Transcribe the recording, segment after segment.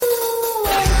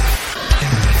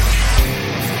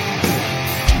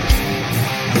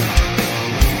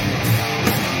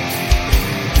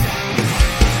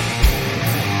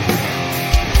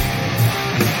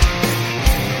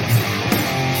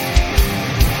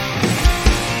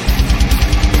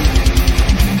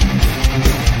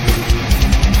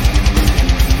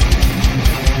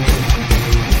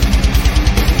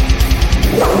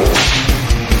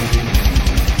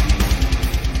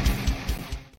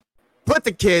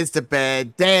the kids to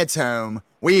bed, dad's home.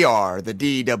 We are the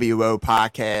DWO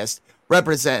podcast,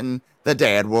 representing the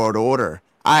Dad World Order.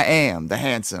 I am the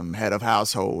handsome head of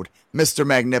household, Mr.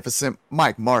 Magnificent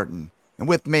Mike Martin. And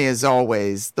with me, as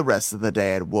always, the rest of the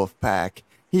Dad Wolf Pack.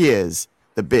 He is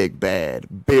the big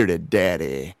bad bearded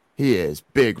daddy. He is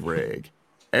Big Rig,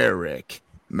 Eric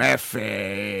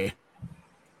Maffei.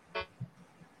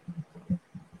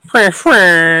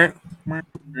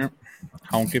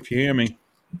 Honk if you hear me.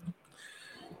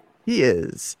 He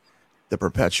is the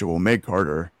perpetual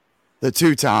mid-carter, the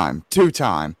two-time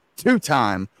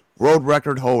world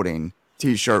record holding,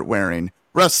 t-shirt wearing,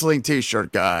 wrestling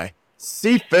t-shirt guy,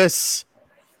 Cephas.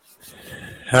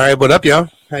 All right, what up, y'all?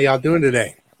 How y'all doing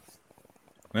today?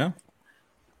 Well,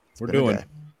 we're doing.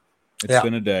 It's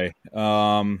been a day.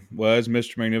 Well, as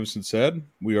Mr. Magnificent said,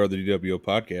 we are the DWO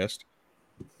podcast.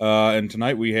 And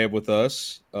tonight we have with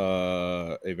us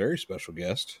a very special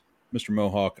guest, Mr.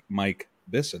 Mohawk Mike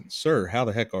Bisson. Sir, how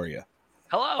the heck are you?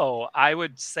 Hello. I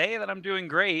would say that I'm doing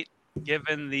great,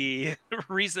 given the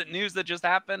recent news that just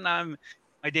happened. My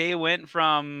day went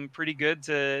from pretty good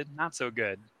to not so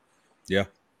good. Yeah.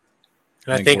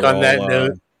 I think on that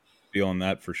note, feeling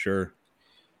that for sure.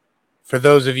 For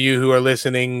those of you who are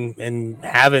listening and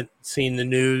haven't seen the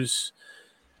news,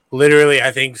 literally,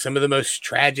 I think some of the most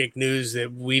tragic news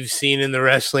that we've seen in the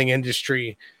wrestling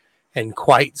industry in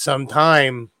quite some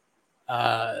time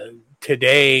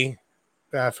today,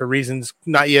 for reasons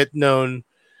not yet known,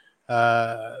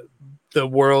 the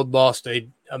world lost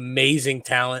an amazing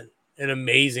talent, an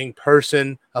amazing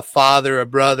person, a father, a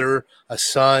brother, a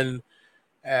son,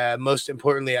 most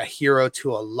importantly, a hero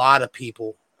to a lot of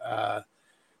people.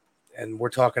 And we're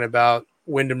talking about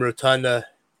Wyndham Rotunda,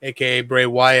 a.k.a. Bray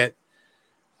Wyatt.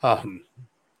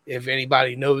 If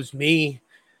anybody knows me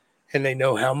and they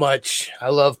know how much I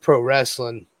love pro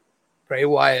wrestling, Bray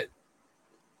Wyatt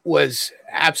was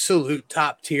absolute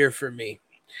top tier for me.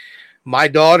 My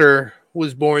daughter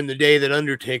was born the day that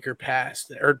Undertaker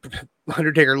passed, or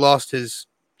Undertaker lost his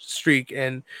streak.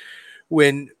 And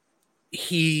when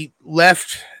he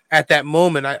left at that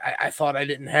moment, I thought I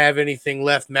didn't have anything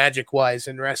left magic-wise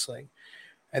in wrestling.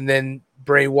 And then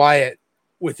Bray Wyatt,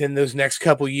 within those next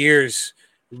couple years,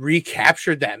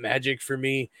 recaptured that magic for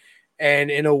me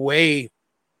and in a way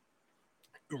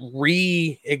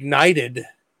reignited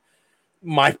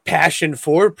my passion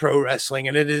for pro wrestling.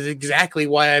 And it is exactly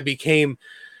why I became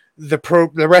the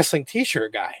wrestling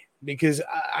t-shirt guy, because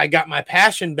I got my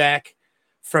passion back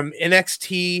from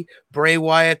NXT, Bray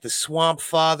Wyatt, the Swamp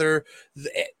Father,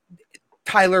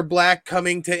 Tyler Black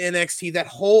coming to NXT. That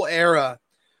whole era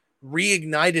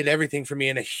reignited everything for me,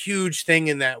 and a huge thing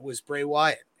in that was Bray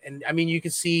Wyatt. And I mean, you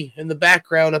can see in the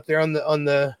background up there on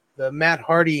the Matt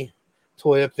Hardy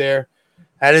toy up there,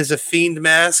 that is a Fiend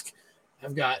mask.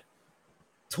 I've got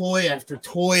toy after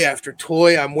toy after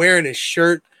toy. I'm wearing his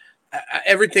shirt.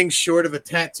 Everything's short of a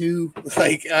tattoo.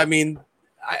 Like, I mean,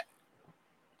 I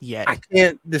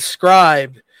can't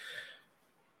describe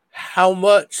how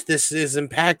much this has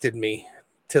impacted me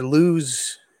to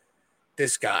lose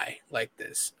this guy like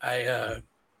this. I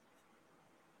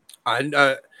can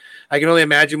only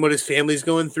imagine what his family's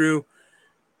going through,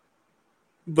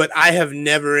 but I have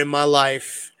never in my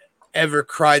life ever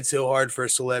cried so hard for a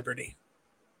celebrity.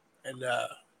 And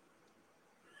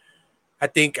I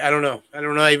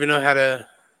don't even know how to.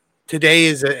 Today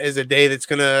is a day that's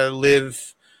gonna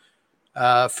live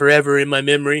forever in my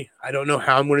memory. I don't know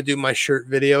how I'm gonna do my shirt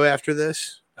video after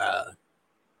this.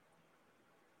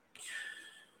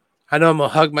 I know I'm gonna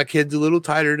hug my kids a little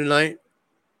tighter tonight.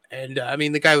 And I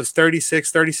mean, the guy was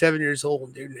 36, 37 years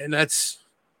old, dude. And I'm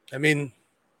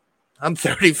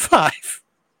 35.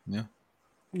 Yeah.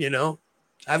 You know,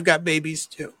 I've got babies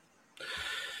too.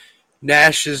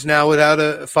 Nash is now without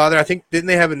a father. I think, didn't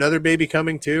they have another baby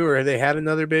coming too? Or they had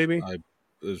another baby?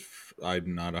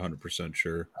 I'm not 100%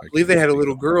 sure. I believe they had a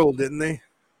little girl, didn't they?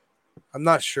 I'm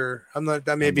not sure.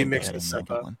 That may be mixing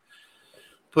stuff up.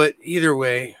 But either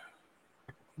way,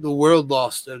 the world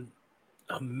lost an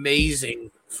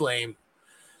amazing flame.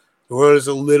 The world is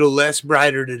a little less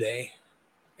brighter today.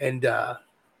 And I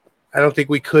don't think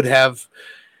we could have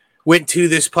went to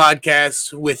this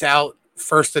podcast without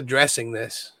first addressing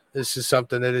this. This is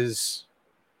something that is,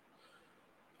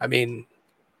 I mean,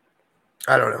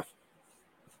 I don't know.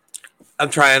 I'm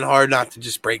trying hard not to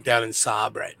just break down and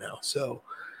sob right now. So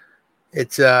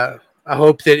it's, I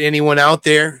hope that anyone out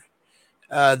there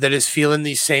that is feeling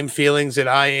these same feelings that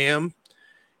I am,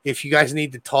 if you guys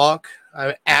need to talk,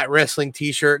 I'm at Wrestling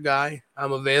T-Shirt Guy.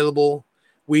 I'm available.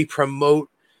 We promote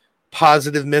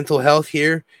positive mental health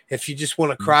here. If you just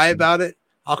want to cry about it,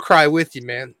 I'll cry with you,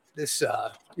 man.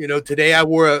 Today I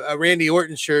wore a Randy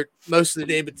Orton shirt most of the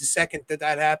day, but the second that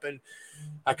happened,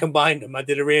 I combined them. I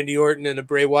did a Randy Orton and a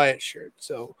Bray Wyatt shirt.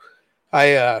 So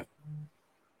I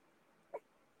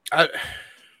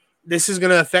this is going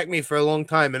to affect me for a long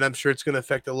time, and I'm sure it's going to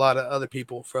affect a lot of other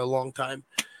people for a long time.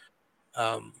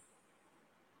 I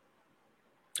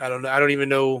don't know. I don't even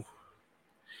know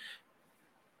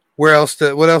what else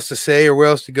to say or where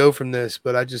else to go from this.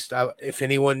 But if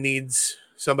anyone needs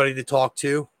somebody to talk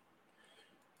to,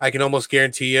 I can almost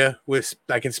guarantee you,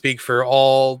 I can speak for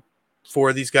all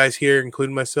 4 of these guys here,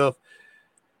 including myself.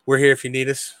 We're here if you need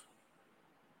us.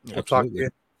 We'll talk to you.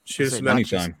 Shoot us some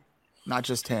anytime. Not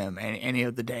just him, any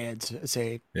of the dads,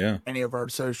 any of our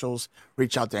socials,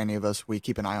 reach out to any of us. We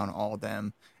keep an eye on all of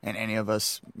them, and any of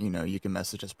us, you can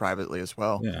message us privately as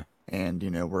well. Yeah. And,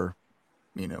 we're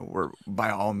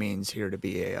by all means here to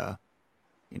be a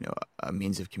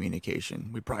means of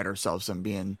communication. We pride ourselves on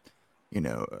being,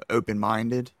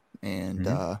 open-minded and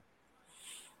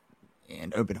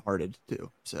open-hearted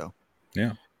too. So.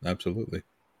 Yeah, absolutely.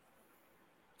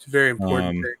 It's very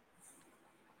important.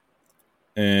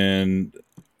 And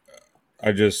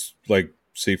I just, like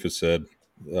Cephas said,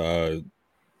 I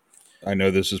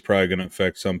know this is probably going to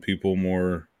affect some people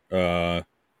more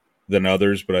than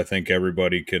others, but I think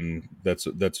everybody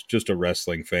that's just a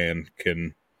wrestling fan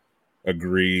can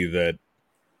agree that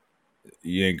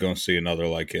you ain't going to see another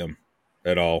like him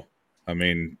at all. I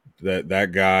mean,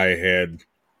 that guy had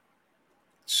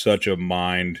such a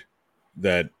mind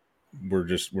that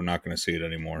we're not going to see it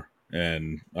anymore.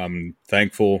 And I'm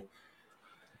thankful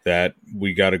that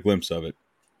we got a glimpse of it,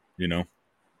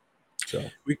 So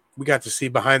we got to see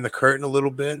behind the curtain a little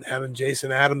bit, having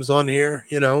Jason Adams on here,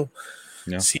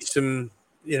 see some,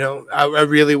 I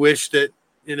really wish that,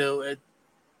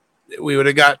 we would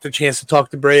have got the chance to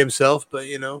talk to Bray himself, but,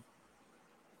 it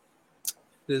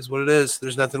is what it is.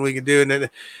 There's nothing we can do. And then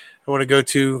I want to go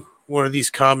to one of these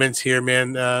comments here,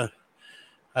 man.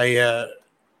 I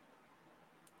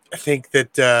think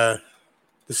that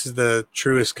this is the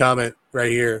truest comment right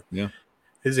here. Yeah.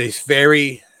 It is a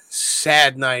very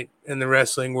sad night in the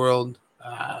wrestling world.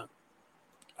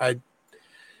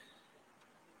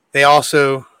 They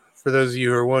also, for those of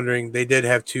you who are wondering, they did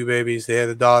have 2 babies. They had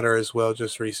a daughter as well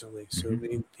just recently. So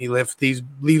he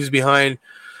leaves behind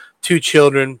 2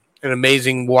 children, an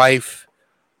amazing wife.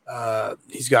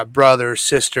 He's got brother,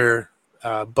 sister,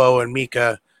 Bo and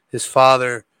Mika, his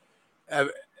father.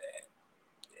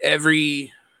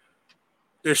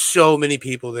 There's so many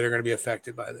people that are going to be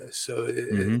affected by this.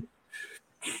 So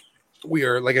we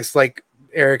are, like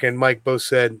Eric and Mike both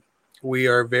said, we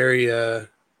are very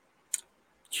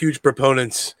huge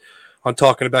proponents on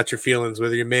talking about your feelings,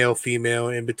 whether you're male, female,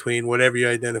 in between, whatever you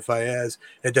identify as.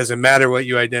 It doesn't matter what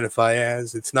you identify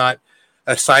as. It's not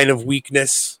a sign of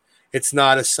weakness. It's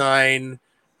not a sign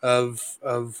of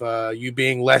you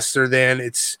being lesser than.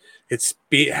 It's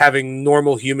having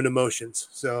normal human emotions.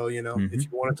 So, if you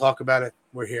want to talk about it,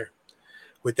 we're here.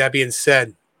 With that being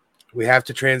said, we have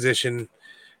to transition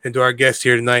into our guest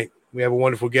here tonight. We have a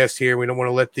wonderful guest here. We don't want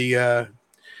to let the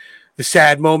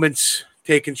sad moments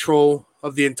take control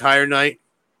of the entire night.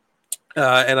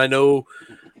 And I know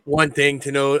one thing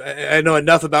to know. I know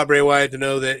enough about Bray Wyatt to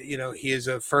know that, he is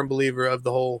a firm believer of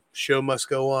the whole show must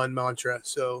go on mantra.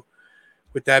 So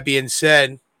with that being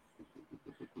said,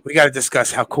 we got to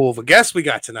discuss how cool of a guest we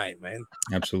got tonight, man.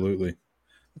 Absolutely.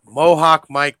 Mohawk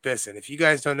Mike Bisson. If you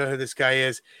guys don't know who this guy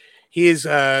is, he is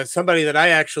somebody that I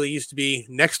actually used to be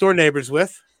next door neighbors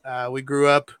with. We grew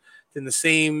up in the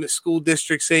same school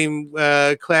district, same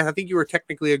class. I think you were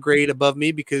technically a grade above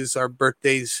me because our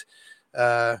birthdays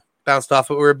bounced off.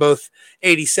 But we were both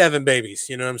 87 babies.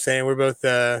 You know what I'm saying? We're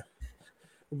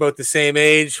both the same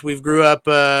age. We grew up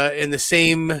in the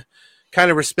same kind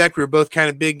of respect. We were both kind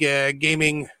of big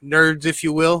gaming nerds, if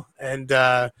you will.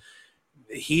 And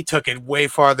he took it way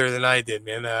farther than I did,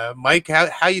 man. Mike,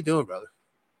 how you doing, brother?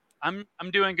 I'm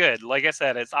doing good. Like I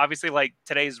said, it's obviously like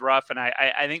today's rough. And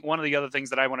I think one of the other things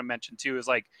that I want to mention too is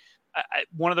like,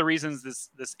 one of the reasons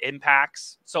this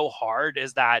impacts so hard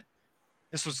is that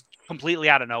this was completely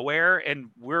out of nowhere and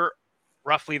we're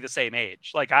roughly the same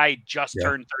age. Like I just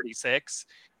turned 36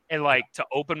 and like to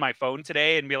open my phone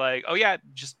today and be like, oh yeah,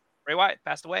 just Bray Wyatt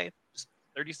passed away. Just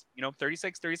 30,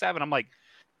 36, 37. I'm like,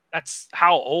 that's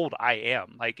how old I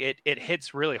am. Like it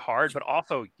hits really hard, but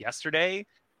also yesterday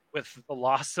with the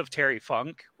loss of Terry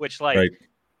Funk, which like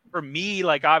for me,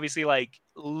 like obviously like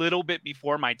a little bit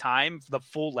before my time, the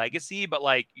full legacy, but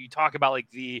like you talk about like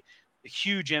the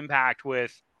huge impact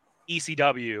with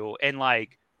ECW and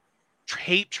like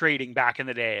tape trading back in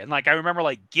the day. And like, I remember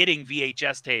like getting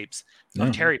VHS tapes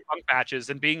of Terry Funk matches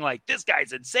and being like, this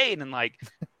guy's insane. And like,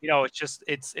 it's just,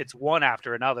 it's one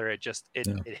after another. It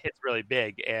hits really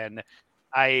big. And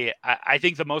I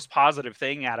think the most positive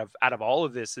thing out of all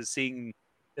of this is seeing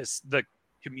the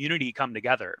community come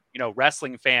together,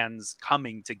 wrestling fans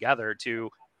coming together to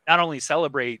not only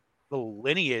celebrate the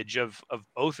lineage of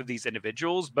both of these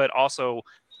individuals, but also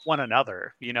one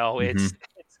another. It's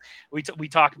we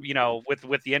talk,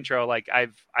 with the intro, like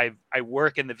I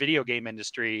work in the video game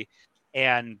industry,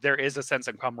 and there is a sense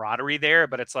of camaraderie there,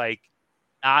 but it's like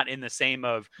not in the same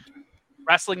of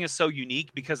wrestling is so unique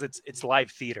because it's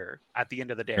live theater at the end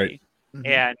of the day. Right.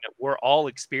 And we're all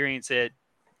experience it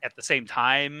at the same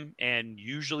time and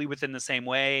usually within the same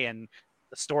way. And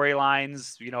the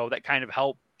storylines, that kind of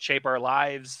help shape our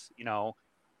lives,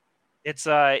 it's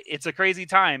a crazy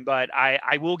time, but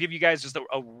I will give you guys just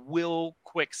a real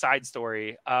quick side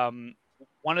story.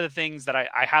 One of the things that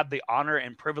I had the honor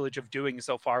and privilege of doing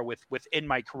so far within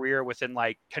my career, within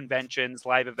like conventions,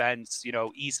 live events,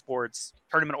 esports,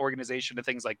 tournament organization, and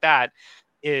things like that,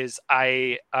 is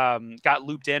I got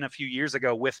looped in a few years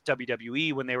ago with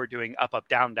WWE when they were doing up, up,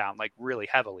 down, down, like really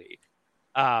heavily.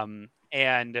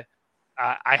 And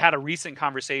I had a recent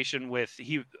conversation with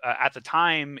at the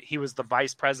time he was the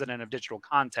vice president of digital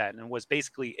content and was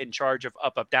basically in charge of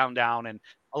up, up, down, down, and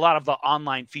a lot of the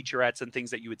online featurettes and things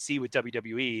that you would see with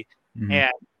WWE.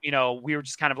 And, we were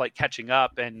just kind of like catching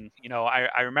up. And,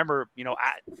 I remember,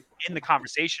 in the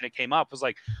conversation, it came up was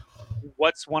like,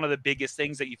 what's one of the biggest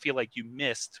things that you feel like you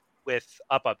missed with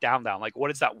up, up, down, down? Like,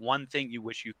 what is that one thing you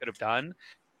wish you could have done?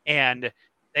 And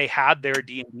they had their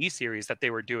D&D series that they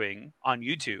were doing on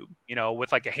YouTube,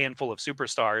 with like a handful of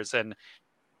superstars. And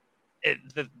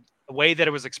the way that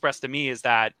it was expressed to me is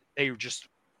that they just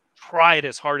tried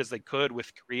as hard as they could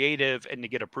with creative and to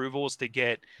get approvals to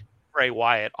get Bray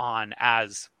Wyatt on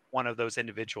as one of those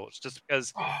individuals, just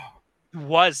because he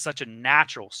was such a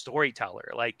natural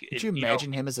storyteller. Like, could you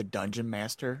imagine him as a dungeon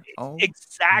master? Oh,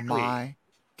 exactly. My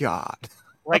God.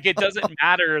 Like, it doesn't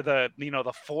matter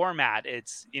the format.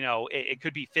 It's, it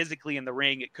could be physically in the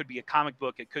ring. It could be a comic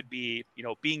book. It could be,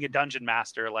 being a dungeon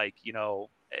master, like,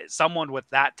 someone with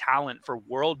that talent for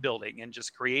world building and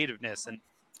just creativeness and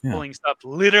pulling stuff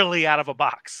literally out of a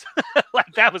box.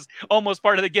 Like, that was almost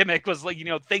part of the gimmick, was like,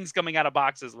 things coming out of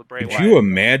boxes with Bray Wyatt. Could you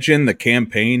imagine the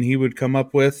campaign he would come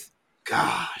up with?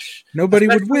 Gosh, nobody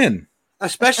would win.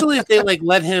 Especially if they like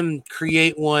let him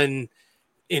create one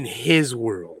in his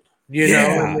world. And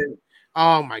then,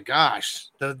 oh my gosh,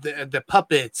 the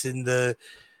puppets and the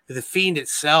Fiend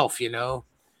itself,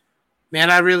 man,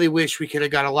 I really wish we could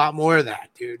have got a lot more of that,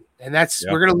 dude. And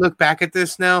we're going to look back at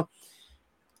this now.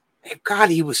 God,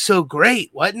 he was so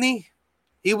great, wasn't he?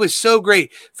 He was so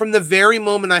great. From the very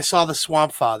moment I saw the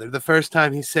Swamp Father, the first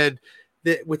time he said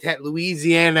that with that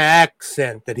Louisiana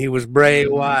accent that he was Bray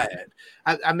Wyatt,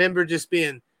 I remember just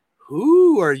being,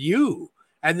 who are you?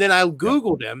 And then I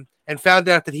Googled him and found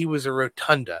out that he was a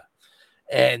rotunda.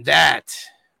 And that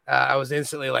I was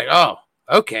instantly like, oh,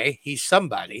 okay, he's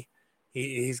somebody.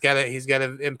 He's got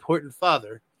an important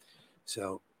father.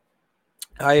 So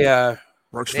I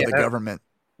works for the government.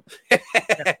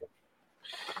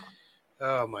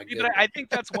 Oh my god! But I think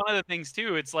that's one of the things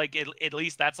too. It's like at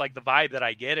least that's like the vibe that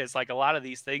I get is like a lot of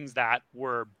these things that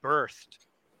were birthed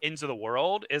into the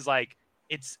world is like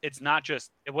it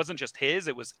wasn't just his,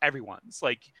 it was everyone's.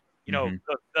 Like,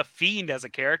 the Fiend as a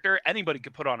character, anybody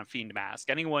could put on a Fiend mask.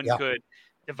 Anyone could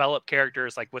develop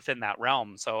characters like within that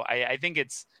realm. So I think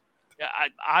it's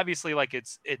obviously like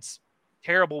it's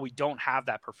terrible we don't have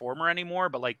that performer anymore,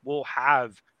 but like we'll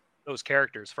have those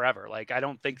characters forever. Like, I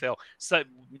don't think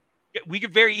we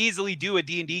could very easily do a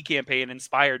D&D campaign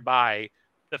inspired by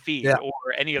the Fiend or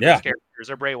any of those characters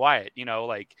or Bray Wyatt,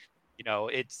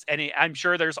 I'm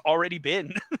sure there's already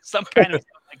been some kind of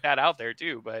stuff like that out there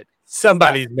too, but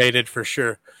somebody's made it for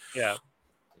sure. Yeah,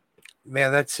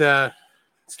 man, that's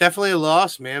it's definitely a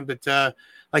loss, man. But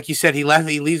like you said, he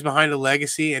leaves behind a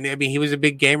legacy, and I mean, he was a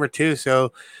big gamer too.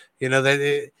 So,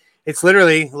 it's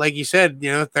literally like you said,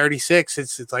 36.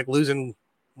 It's like losing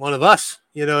one of us.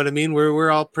 You know what I mean?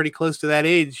 We're all pretty close to that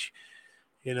age.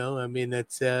 I mean,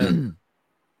 that's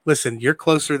listen, you're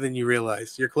closer than you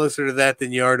realize. You're closer to that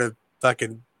than you are to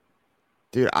fucking.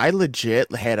 Dude, I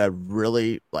legit had a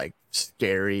really like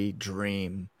scary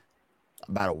dream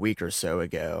about a week or so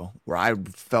ago where I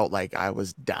felt like I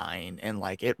was dying, and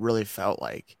like it really felt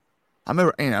like I'm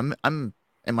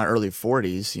in my early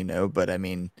 40s, but I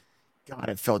mean, God,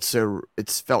 it felt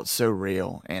so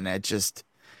real, and it just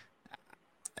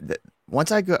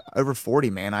once I got over 40,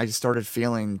 man, I just started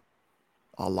feeling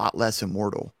a lot less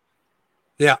immortal.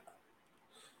 Yeah.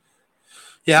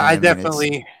 Yeah, I And I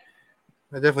mean,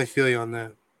 definitely feel you on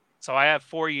that. So I have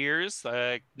 4 years.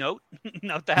 Note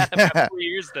that I've got 4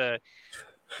 years to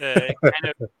kind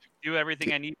of do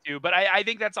everything I need to. But I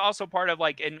think that's also part of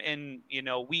like, and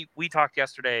we talked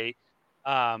yesterday,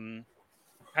 kind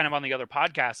of on the other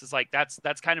podcast. Is like that's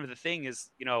kind of the thing is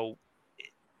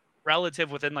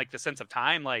relative within like the sense of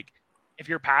time. Like if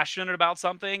you're passionate about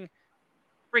something,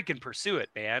 freaking pursue it,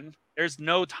 man. There's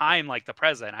no time like the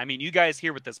present. I mean, you guys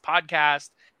here with this podcast,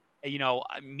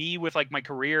 me with like my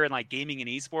career and like gaming and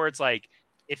esports, like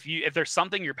if there's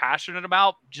something you're passionate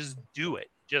about, just do it.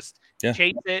 Just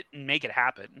chase it and make it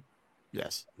happen.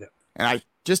 yes. Yeah. And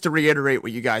just to reiterate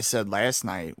what you guys said last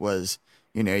night was,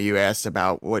 you asked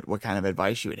about what kind of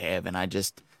advice you would have, and I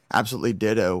just absolutely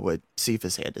ditto what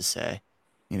Cephas had to say.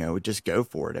 Just go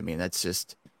for it. I mean, that's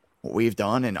just what we've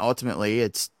done, and ultimately,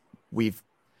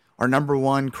 our number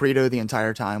one credo the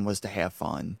entire time was to have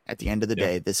fun. At the end of the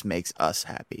day, this makes us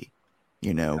happy.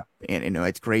 And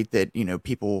it's great that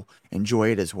people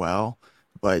enjoy it as well,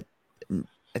 but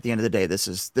at the end of the day, this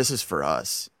is for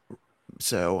us.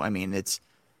 So I mean,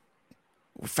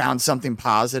 we found something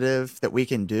positive that we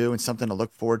can do and something to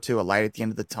look forward to, a light at the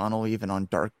end of the tunnel, even on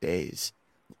dark days.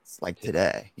 It's like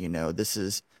today, this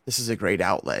is a great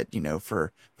outlet,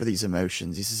 for these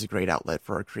emotions. This is a great outlet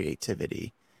for our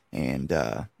creativity. And,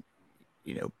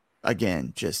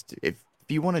 again, just if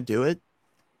you want to do it,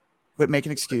 quit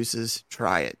making excuses,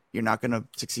 try it. You're not going to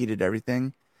succeed at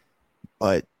everything,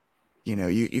 but you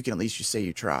can at least just say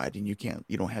you tried, and you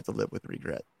don't have to live with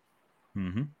regret.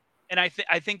 Mm-hmm. And I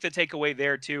think the takeaway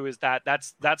there too is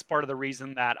that's part of the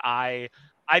reason that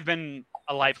I've been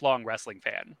a lifelong wrestling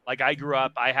fan. Like I grew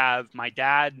up, I have my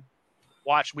dad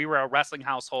we were a wrestling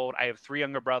household. I have 3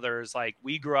 younger brothers. Like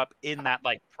we grew up in that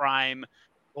like prime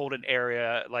golden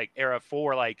era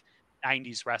for like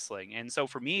 90s wrestling. And so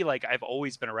for me, like I've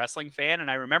always been a wrestling fan.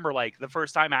 And I remember like the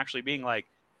first time actually being like,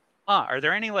 are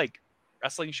there any like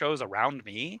wrestling shows around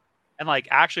me? And like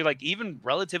actually like even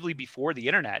relatively before the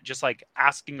internet, just like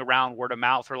asking around word of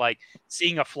mouth or like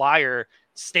seeing a flyer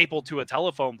stapled to a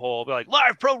telephone pole, be like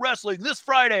live pro wrestling this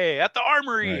Friday at the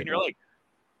Armory. Right. And you're like,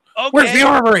 okay, where's the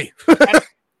Armory?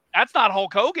 that's not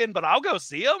Hulk Hogan, but I'll go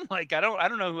see him. Like I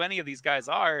don't know who any of these guys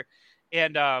are.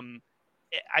 And I'm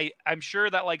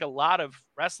sure that like a lot of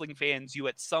wrestling fans, you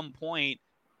at some point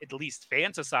at least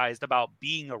fantasized about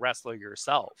being a wrestler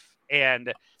yourself.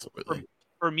 And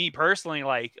for me personally,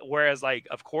 like, whereas like,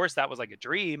 of course that was like a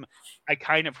dream, I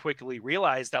kind of quickly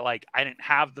realized that like, I didn't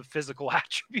have the physical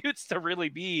attributes to really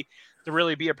be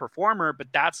a performer. But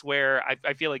that's where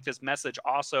I feel like this message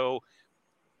also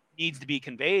needs to be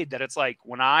conveyed, that it's like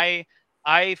when I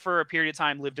for a period of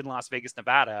time lived in Las Vegas,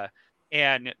 Nevada,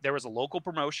 and there was a local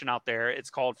promotion out there. It's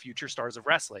called Future Stars of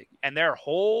Wrestling. And their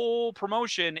whole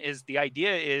promotion the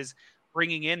idea is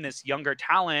bringing in this younger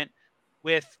talent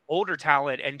with older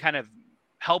talent and kind of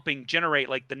helping generate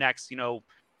like the next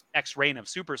reign of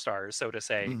superstars, so to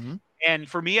say. Mm-hmm. And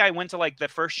for me, I went to like the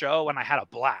first show and I had a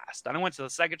blast. And I went to the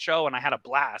second show and I had a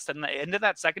blast. And the end of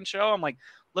that second show, I'm like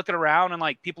looking around and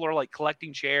like people are like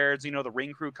collecting chairs, the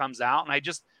ring crew comes out, and I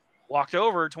just walked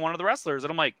over to one of the wrestlers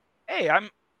and I'm like, hey, I'm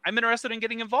interested in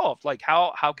getting involved. Like,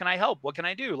 how can I help? What can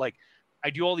I do? Like, I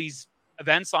do all these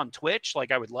events on Twitch.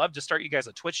 Like, I would love to start you guys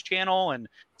a Twitch channel and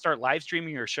start live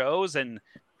streaming your shows. And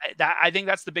I think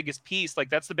that's the biggest piece. Like,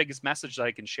 that's the biggest message that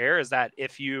I can share, is that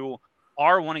if you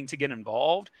are wanting to get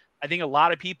involved, I think a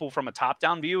lot of people from a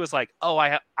top-down view is like, oh,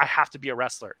 I have to be a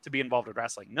wrestler to be involved with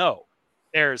wrestling. No,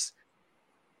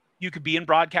 you could be in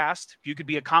broadcast, you could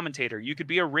be a commentator, you could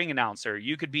be a ring announcer,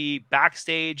 you could be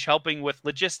backstage helping with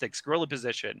logistics, gorilla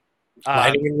position,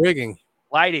 lighting and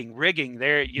rigging.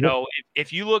 There,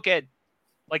 if you look at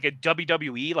like a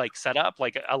WWE like setup,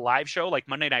 like a live show, like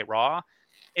Monday Night Raw,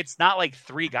 it's not like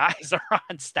 3 guys are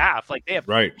on staff. Like they have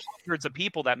hundreds of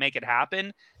people that make it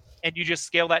happen, and you just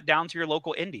scale that down to your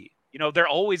local indie. They're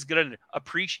always going to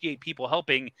appreciate people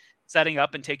helping, setting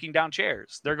up and taking down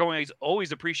chairs. They're going to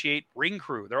always appreciate ring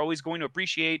crew. They're always going to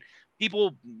appreciate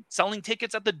people selling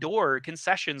tickets at the door,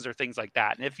 concessions, or things like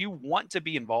that. And if you want to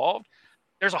be involved,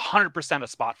 there's 100% a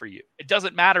spot for you. It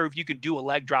doesn't matter if you can do a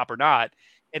leg drop or not.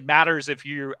 It matters if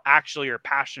you actually are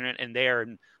passionate and there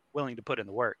and willing to put in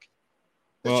the work.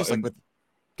 Well, it's just like with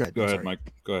go ahead, Mike.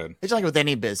 Go ahead. It's like with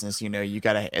any business, you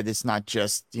gotta. It's not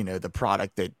just the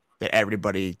product that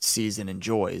everybody sees and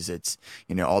enjoys. It's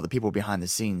all the people behind the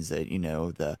scenes that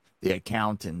the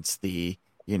accountants, the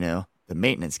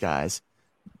maintenance guys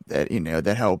that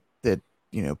that help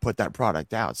put that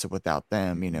product out. So without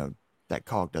them, that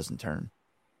cog doesn't turn.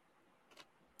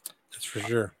 That's for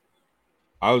sure.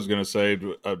 I was gonna say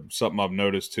something I've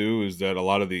noticed too is that a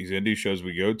lot of these indie shows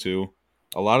we go to,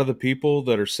 a lot of the people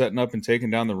that are setting up and taking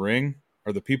down the ring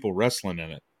are the people wrestling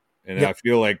in it. And Yep. I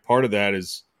feel like part of that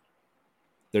is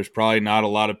there's probably not a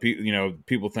lot of people,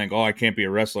 people think, oh, I can't be a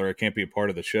wrestler. I can't be a part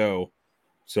of the show.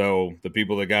 So the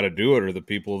people that got to do it are the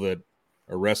people that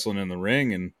are wrestling in the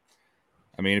ring. And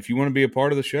I mean, if you want to be a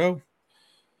part of the show,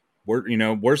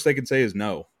 worst they can say is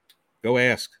no. Go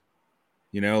ask.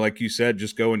 Like you said,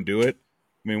 just go and do it.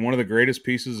 I mean, one of the greatest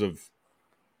pieces of,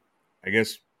 I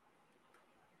guess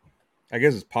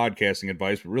it's podcasting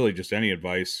advice, but really just any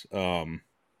advice. I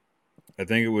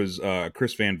think it was a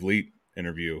Chris Van Vliet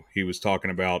interview. He was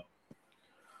talking about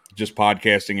just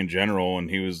podcasting in general, and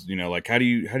he was, like, how do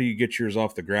you get yours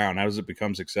off the ground? How does it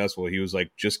become successful? He was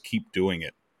like, just keep doing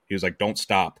it. He was like, don't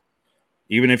stop.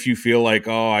 Even if you feel like,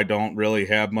 oh, I don't really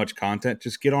have much content,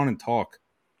 just get on and talk.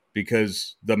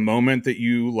 Because the moment that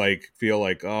you feel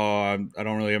like, oh, I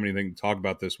don't really have anything to talk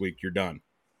about this week, you're done.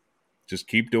 Just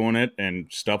keep doing it and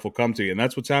stuff will come to you. And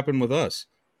that's what's happened with us.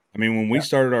 I mean, when we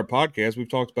started our podcast, we've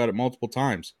talked about it multiple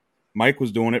times. Mike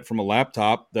was doing it from a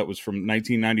laptop that was from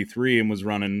 1993 and was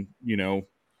running,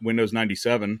 Windows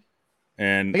 97.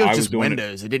 And I was just doing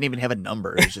Windows. It didn't even have a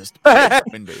number. It was just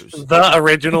Windows. The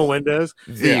original Windows.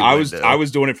 I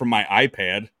was doing it from my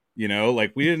iPad,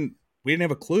 we didn't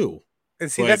have a clue.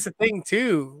 And see, that's the thing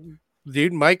too,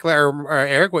 dude. Mike or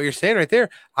Eric, what you're saying right there,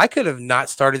 I could have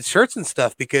not started shirts and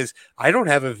stuff because I don't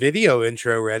have a video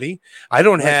intro ready. I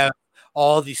don't have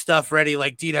all the stuff ready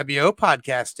like DWO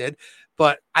podcast did,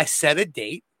 but I set a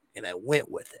date and I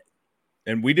went with it.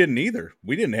 And we didn't either.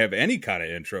 We didn't have any kind of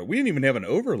intro. We didn't even have an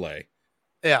overlay.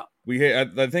 Yeah.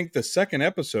 I think the second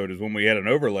episode is when we had an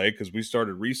overlay because we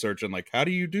started researching, how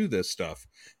do you do this stuff?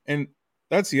 And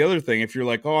that's the other thing. If you're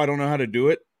like, oh, I don't know how to do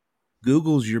it,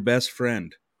 Google's your best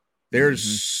friend.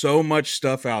 There's so much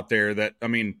stuff out there that,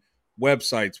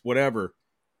 websites, whatever.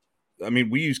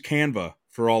 We use Canva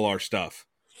for all our stuff.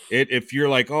 If you're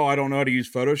like, oh, I don't know how to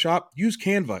use Photoshop, use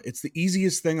Canva. It's the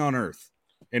easiest thing on earth.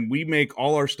 And we make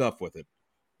all our stuff with it.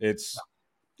 It's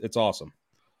awesome.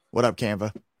 What up,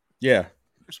 Canva? Yeah.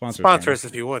 Sponsor us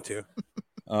if you want to.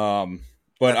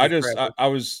 But I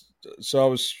was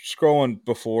scrolling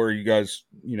before you guys,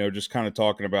 just kind of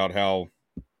talking about how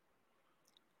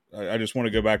I just want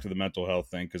to go back to the mental health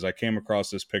thing because I came across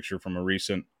this picture from a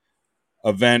recent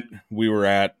event we were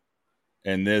at,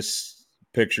 and this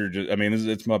picture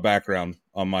it's my background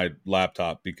on my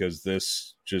laptop because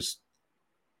this just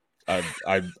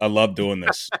I love doing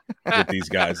this with these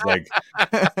guys.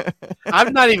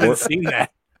 I've not even seen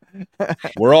that.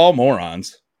 We're all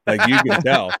morons, you can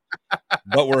tell,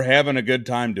 but we're having a good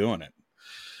time doing it.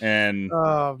 And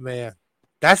oh man.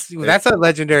 That's a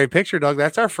legendary picture, dog.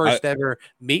 That's our first ever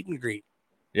meet and greet.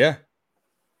 Yeah.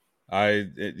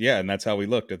 And that's how we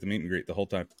looked at the meet and greet the whole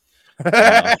time.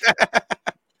 But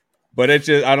it's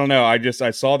just, I don't know.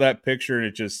 I saw that picture and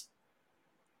it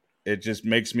just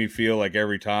makes me feel like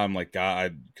every time,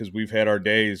 God, because we've had our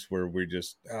days where we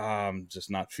just, I'm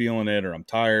just not feeling it or I'm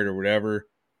tired or whatever.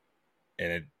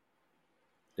 And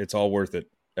it's all worth it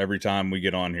every time we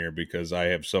get on here because I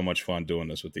have so much fun doing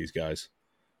this with these guys.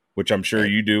 Which I'm sure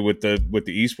you do with the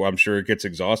esports. I'm sure it gets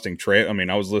exhausting.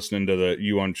 I was listening to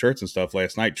you on shirts and stuff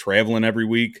last night, traveling every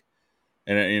week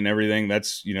and everything.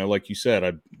 That's, like you said,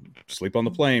 I sleep on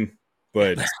the plane.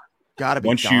 But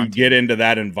once you get into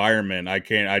that environment, I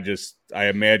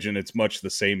imagine it's much the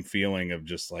same feeling of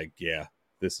just yeah,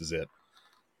 this is it.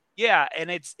 Yeah, and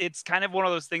it's kind of one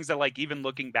of those things that even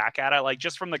looking back at it,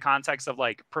 just from the context of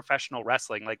professional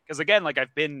wrestling, because again,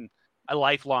 I've been a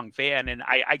lifelong fan and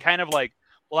I kind of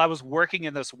I was working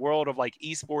in this world of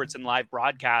esports and live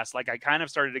broadcasts. I kind of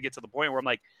started to get to the point where I'm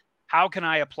like, how can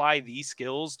I apply these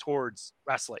skills towards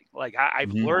wrestling?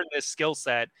 I've learned this skill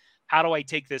set. How do I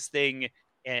take this thing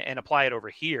and apply it over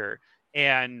here?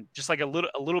 And just a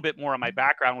little bit more on my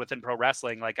background within pro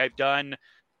wrestling. I've done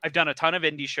a ton of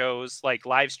indie shows,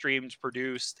 live streamed,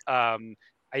 produced. I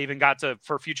even got to,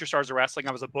 for Future Stars of Wrestling,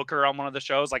 I was a booker on one of the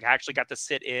shows. I actually got to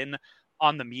sit in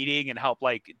on the meeting and help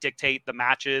dictate the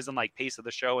matches and pace of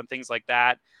the show and things like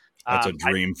that. That's a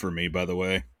dream for me, by the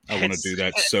way. I want to do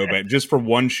that so bad. Just for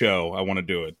one show, I want to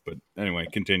do it. But anyway,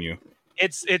 continue.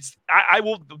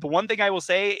 The one thing I will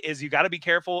say is you got to be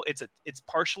careful. It's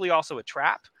partially also a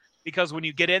trap because when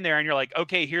you get in there and you're like,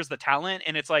 okay, here's the talent.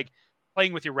 And it's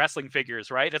playing with your wrestling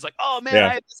figures, right? It's oh man,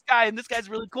 I have this guy and this guy's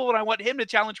really cool and I want him to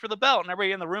challenge for the belt. And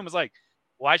everybody in the room is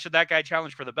why should that guy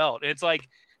challenge for the belt? And it's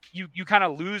you kind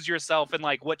of lose yourself in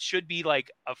what should be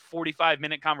a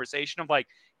 45-minute conversation of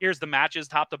here's the matches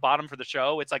top to bottom for the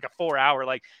show. It's like a 4-hour,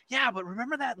 like, yeah, but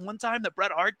remember that one time that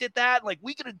Bret Hart did that? Like,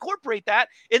 we could incorporate that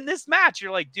in this match.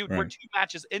 You're like, dude, we're 2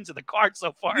 matches into the card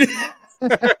so far. We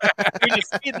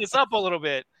just speed this up a little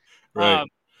bit. Right.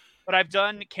 But I've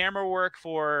done camera work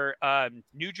for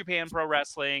New Japan Pro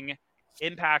Wrestling,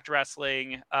 Impact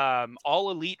Wrestling,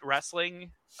 All Elite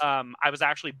Wrestling. I was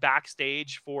actually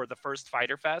backstage for the first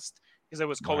Fighter Fest because it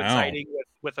was coinciding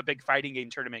with a big fighting game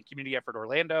tournament, Community Effort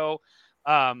Orlando.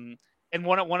 And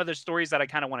one of the stories that I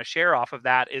kind of want to share off of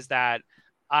that is that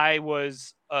I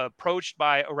was approached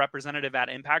by a representative at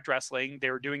Impact Wrestling. They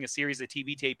were doing a series of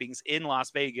TV tapings in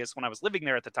Las Vegas when I was living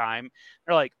there at the time.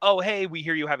 They're like, "Oh, hey, we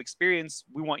hear you have experience.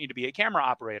 We want you to be a camera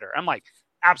operator." I'm like,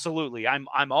 "Absolutely. I'm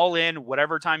all in.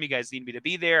 Whatever time you guys need me to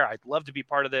be there, I'd love to be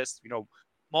part of this,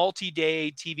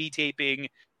 multi-day TV taping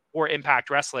for Impact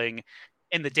Wrestling."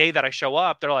 And the day that I show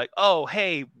up, they're like, "Oh,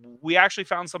 hey, we actually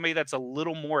found somebody that's a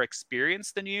little more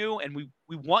experienced than you, and we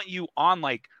want you on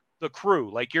like the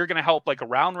crew. Like, you're going to help like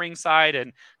around ringside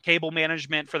and cable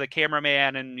management for the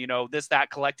cameraman and, this,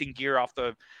 that, collecting gear off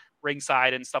the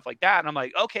ringside and stuff like that." And I'm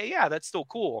like, okay, yeah, that's still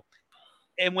cool.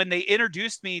 And when they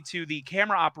introduced me to the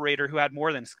camera operator who had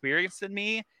more than experience than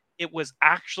me, it was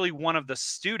actually one of the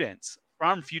students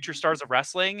from Future Stars of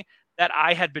Wrestling that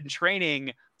I had been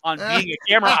training on being a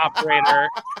camera operator.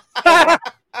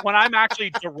 When I'm actually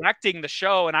directing the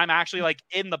show and I'm actually like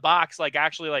in the box, like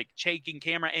actually like checking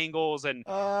camera angles and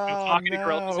talking to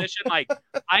girl position, like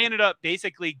I ended up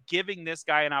basically giving this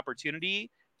guy an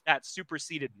opportunity that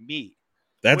superseded me.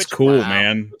 That's cool,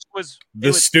 man.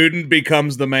 The student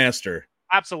becomes the master.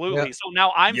 Absolutely. Yep. So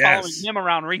now I'm following him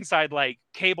around ringside, like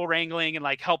cable wrangling and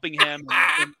like helping him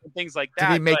and things like that.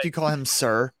 Did he make you call him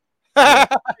sir? Yeah,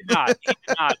 he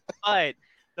did not. But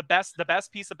the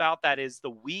best piece about that is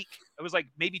it was like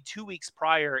maybe 2 weeks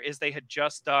prior is they had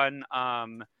just done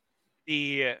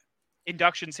the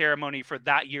induction ceremony for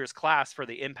that year's class for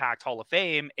the Impact Hall of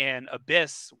Fame, and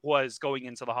Abyss was going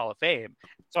into the Hall of Fame.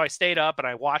 So I stayed up and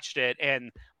I watched it,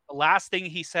 and the last thing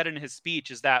he said in his speech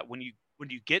is that when you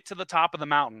get to the top of the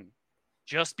mountain,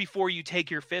 just before you take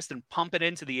your fist and pump it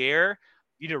into the air,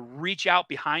 you need to reach out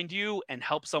behind you and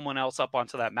help someone else up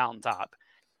onto that mountaintop.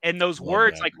 And those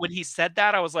words, like when he said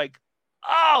that, I was like,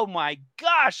 oh my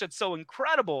gosh, that's so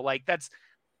incredible. Like, that's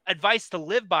advice to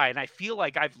live by. And I feel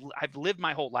like I've lived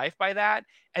my whole life by that.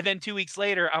 And then 2 weeks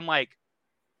later, I'm like,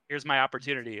 here's my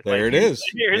opportunity. There it is.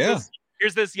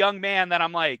 Here's this young man that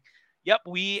I'm like, yep,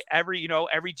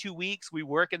 every 2 weeks we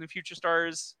work in the Future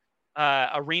Stars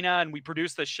arena and we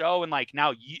produce the show. And like,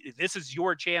 now this is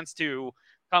your chance to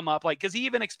come up. Like, cause he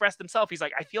even expressed himself. He's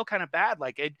like, I feel kind of bad.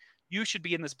 Like, you should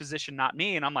be in this position, not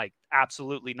me. And I'm like,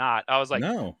 absolutely not. I was like,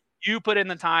 no, you put in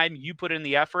the time, you put in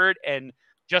the effort. And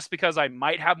just because I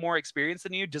might have more experience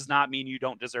than you does not mean you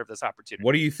don't deserve this opportunity.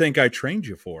 What do you think I trained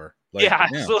you for? Like, yeah,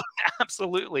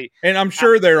 absolutely. And I'm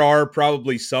sure there are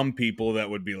probably some people that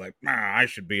would be like, I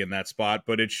should be in that spot,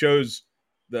 but it shows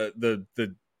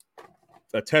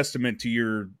a testament to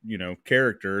your,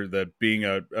 character, that being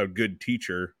a good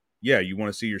teacher. Yeah. You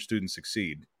want to see your students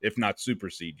succeed, if not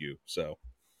supersede you. So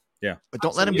yeah. But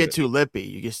don't let him get too lippy.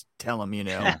 You just tell him,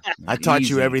 I taught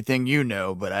you everything you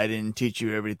know, but I didn't teach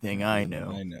you everything I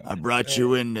know. I brought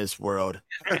you in this world.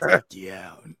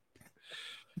 Yeah.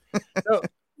 So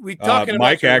we talking about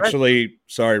Mike actually,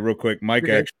 sorry, real quick. Mike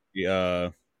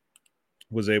actually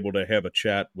was able to have a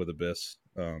chat with Abyss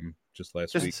just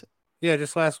last week. Yeah,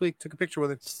 just last week. Took a picture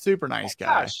with him. Super nice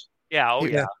guy. Gosh. Yeah,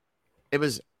 yeah. It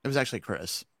was actually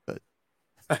Chris.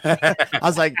 I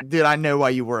was like, dude, I know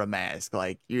why you wear a mask.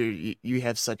 Like, you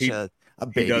have such a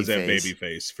baby face. He does have baby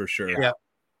face, for sure.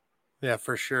 Yeah,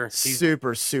 for sure.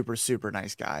 Super, super, super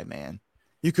nice guy, man.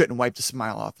 You couldn't wipe the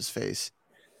smile off his face.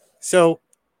 So,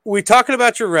 we're talking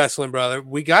about your wrestling, brother.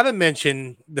 We got to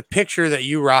mention the picture that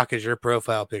you rock as your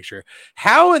profile picture.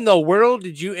 How in the world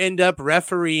did you end up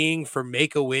refereeing for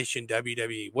Make-A-Wish in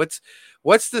WWE?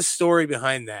 What's the story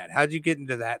behind that? How'd you get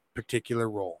into that particular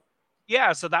role?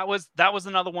 Yeah, so that was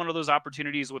another one of those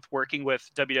opportunities with working with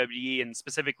WWE and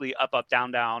specifically Up, Up,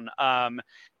 Down, Down.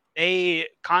 They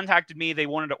contacted me. They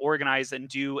wanted to organize and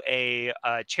do a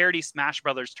charity Smash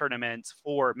Brothers tournament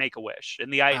for Make-A-Wish.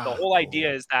 And the whole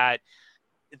idea is that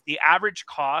the average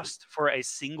cost for a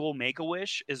single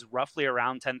Make-A-Wish is roughly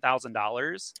around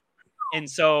 $10,000. And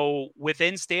so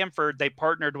within Stanford, they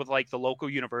partnered with like the local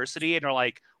university and are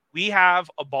like, we have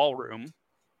a ballroom.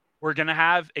 We're going to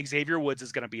have Xavier Woods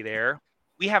is going to be there.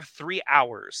 We have 3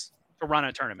 hours to run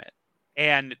a tournament.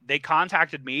 And they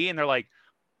contacted me and they're like,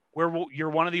 you're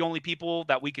one of the only people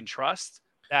that we can trust,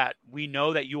 that we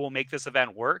know that you will make this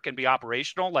event work and be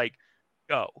operational. Like,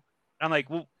 go. And I'm like,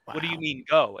 well, What do you mean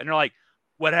go? And they're like,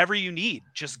 whatever you need,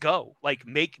 just go. Like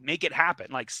make it happen.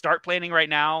 Like start planning right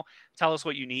now. Tell us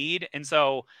what you need. And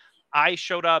so I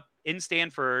showed up in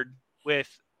Stanford with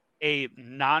a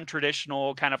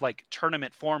non-traditional kind of like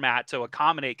tournament format to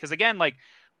accommodate. Cause again, like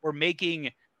we're making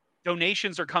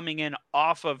donations are coming in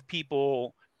off of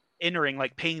people entering,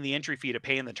 like paying the entry fee to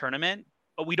pay in the tournament.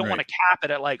 But we don't want to cap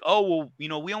it at like, oh, well, you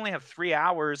know, we only have 3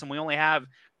 hours and we only have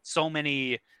so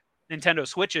many Nintendo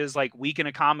Switches. Like we can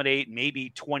accommodate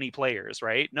maybe 20 players,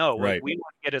 right? No, like we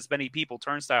want to get as many people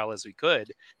turnstile as we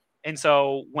could. And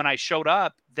so when I showed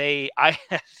up,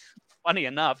 funny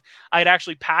enough, I had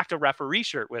actually packed a referee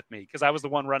shirt with me because I was the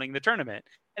one running the tournament.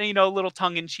 And, you know, a little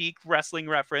tongue-in-cheek wrestling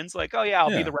reference, like, oh, yeah, I'll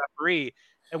be the referee.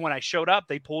 And when I showed up,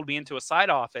 they pulled me into a side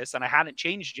office and I hadn't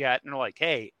changed yet. And they're like,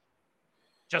 hey,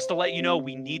 just to let you know,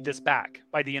 we need this back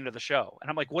by the end of the show. And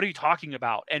I'm like, what are you talking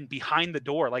about? And behind the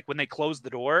door, like when they closed the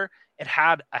door, it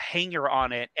had a hanger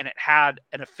on it and it had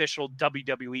an official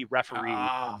WWE referee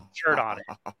shirt on it.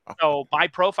 So my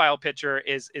profile picture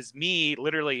is me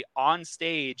literally on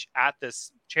stage at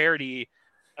this charity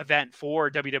event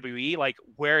for WWE, like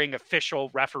wearing official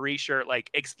referee shirt, like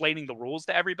explaining the rules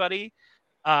to everybody.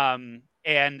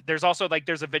 And there's also like,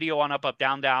 there's a video on Up, Up,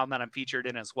 Down, Down that I'm featured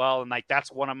in as well. And like,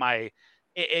 that's one of my,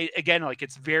 again, like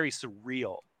it's very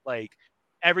surreal. Like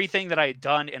everything that I had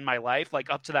done in my life, like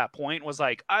up to that point was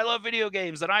like, I love video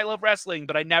games and I love wrestling,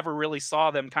 but I never really saw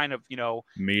them kind of, you know,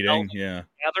 meeting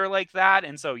together like that.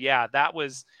 And so, yeah, that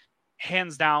was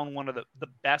hands down one of the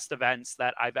best events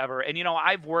that I've ever, and, you know,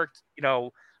 I've worked, you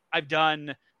know, I've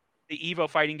done the Evo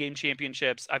Fighting Game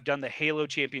Championships. I've done the Halo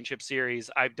Championship Series.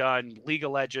 I've done League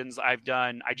of Legends. I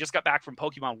just got back from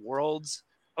Pokemon World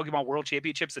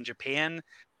Championships in Japan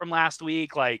from last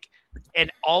week. Like, and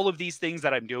all of these things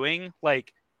that I'm doing,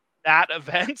 like that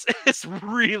event is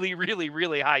really, really,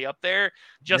 really high up there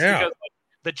just because like,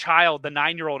 the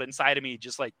 9-year-old inside of me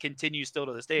just like continues still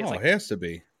to this day. It's like, it has to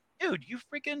be, dude, you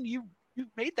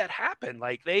made that happen.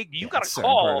 Like you got a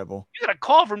call, you got a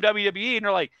call from WWE and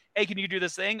they're like, hey, can you do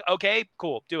this thing? Okay,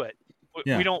 cool. Do it.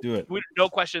 We don't do it. No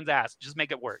questions asked. Just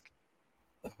make it work.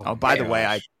 Oh, by the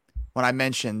way, when I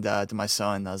mentioned to my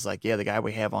son, I was like, yeah, the guy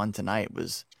we have on tonight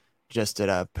was just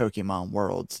at Pokemon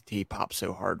Worlds. He popped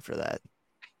so hard for that.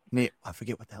 I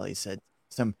forget what the hell he said.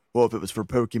 If it was for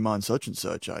Pokemon such and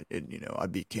such,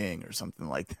 I'd be king or something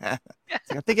like that.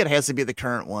 Like, I think it has to be the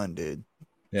current one, dude.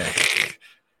 Yeah.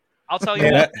 I'll tell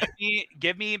you what,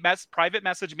 give me private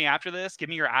message me after this. Give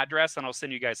me your address and I'll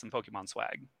send you guys some Pokemon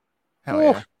swag. Hell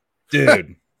yeah.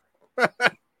 Dude.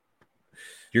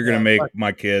 You're going to make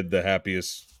my kid the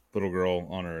happiest little girl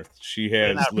on earth. She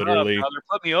has literally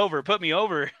put me over.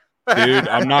 Dude,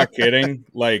 I'm not kidding.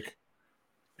 Like,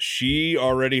 she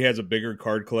already has a bigger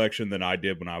card collection than I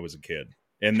did when I was a kid.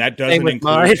 And that doesn't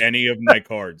include any of my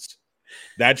cards.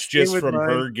 That's just from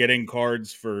her getting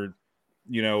cards for,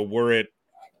 we're at,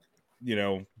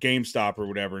 GameStop or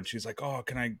whatever. And she's like, oh,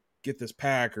 can I get this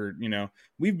pack? Or,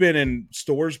 we've been in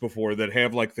stores before that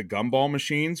have like the gumball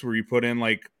machines where you put in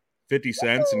like 50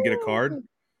 cents and get a card.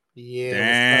 Yeah.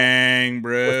 Dang,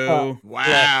 bro.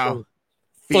 Wow.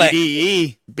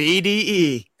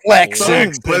 BDE. Flex.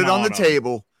 Boom, put it on the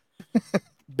table.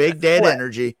 Big Dad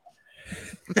energy.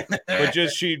 But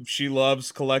just she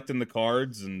loves collecting the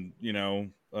cards, and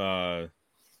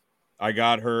I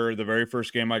got her the very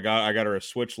first game I got her a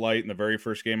Switch Lite, and the very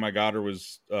first game I got her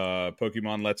was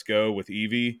Pokemon Let's Go with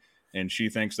Eevee, and she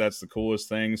thinks that's the coolest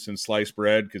thing since sliced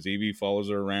bread because Eevee follows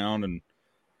her around and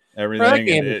everything. That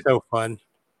game is so fun.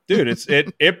 Dude,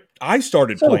 I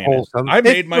started playing wholesome. I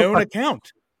made my own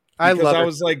account. I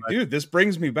was like, dude, this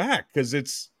brings me back because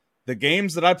it's the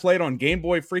games that I played on Game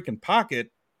Boy freaking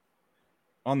Pocket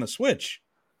on the Switch.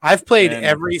 I've played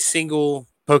every single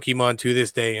Pokemon to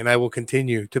this day, and I will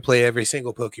continue to play every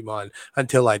single Pokemon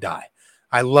until I die.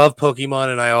 I love Pokemon,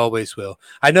 and I always will.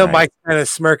 I know Mike's kind of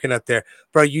smirking up there,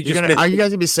 bro. Are you guys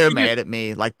gonna be so mad at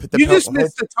me? Like, you just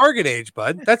missed the target age,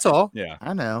 bud. That's all. Yeah,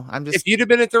 I know. If you'd have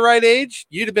been at the right age,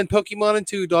 you'd have been Pokemon and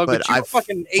 2, dog. But I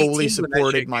fully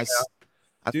supported my.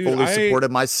 I fully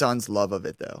supported my son's love of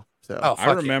it, though. So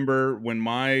I remember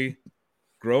when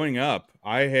growing up,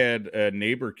 I had a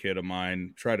neighbor kid of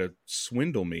mine try to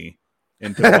swindle me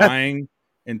into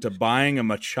buying a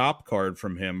Machop card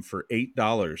from him for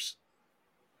 $8.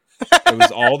 It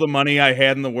was all the money I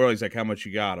had in the world. He's like, "How much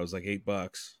you got?" I was like,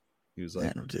 $8. He was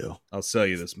like, "I'll sell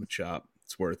you this Machop.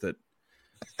 It's worth it."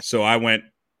 So I went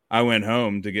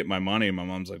home to get my money. My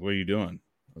mom's like, "What are you doing?"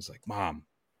 I was like, "Mom,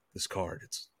 this card,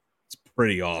 it's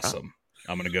pretty awesome.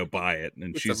 I'm gonna go buy it."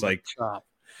 And she's like,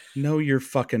 "No, you're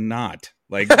fucking not."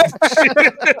 Like,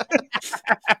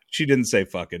 she didn't say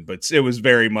fucking, but it was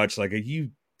very much like you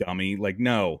dummy. Like,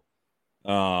 no,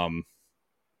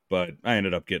 But I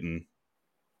ended up getting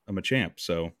a Machamp,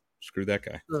 so screw that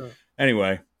guy. Sure.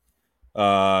 Anyway,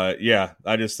 yeah,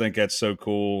 I just think that's so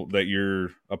cool that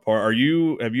you're a part.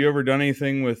 Have you ever done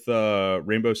anything with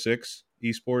Rainbow Six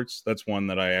esports? That's one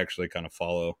that I actually kind of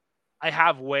follow. I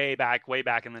have way back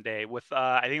in the day with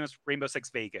I think it was Rainbow Six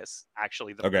Vegas,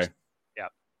 actually. Okay. Yeah.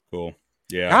 Cool.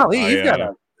 Yeah. Golly, you've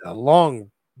got a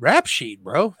long rap sheet,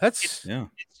 bro. It's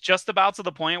just about to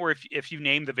the point where if you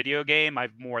name the video game,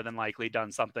 I've more than likely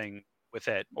done something with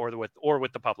it or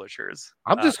with the publishers.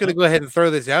 I'm just gonna go ahead and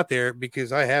throw this out there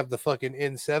because I have the fucking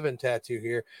N7 tattoo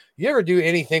here. You ever do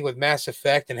anything with Mass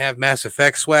Effect and have Mass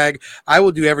Effect swag? I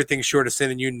will do everything short of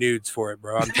sending you nudes for it,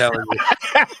 bro. I'm telling you.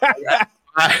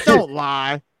 Don't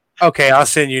lie. Okay, I'll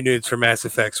send you nudes for Mass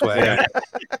Effect swag.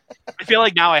 I feel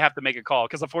like now I have to make a call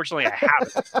because unfortunately I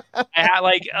haven't.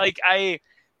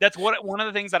 That's one of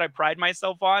the things that I pride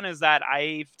myself on is that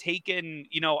I've taken,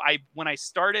 when I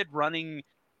started running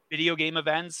video game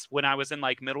events when I was in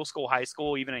like middle school, high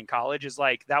school, even in college, is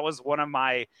like that was one of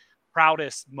my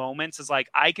proudest moments. Is like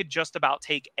I could just about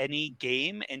take any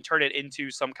game and turn it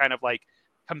into some kind of like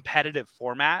competitive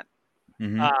format.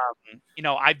 Mm-hmm.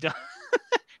 I've done. Do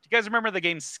you guys remember the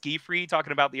game Ski Free?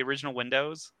 Talking about the original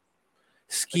Windows.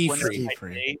 Ski like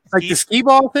Free, like the skee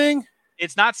ball thing.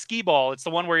 It's not skee ball. It's the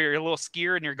one where you're a little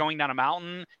skier and you're going down a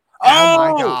mountain.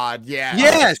 Oh my God! Yeah.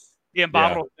 Yes. The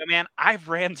Abominable Man. I've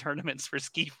ran tournaments for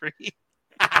Ski Free.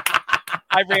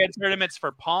 I've ran tournaments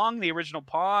for Pong, the original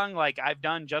Pong. Like I've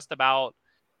done just about,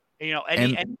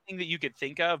 anything that you could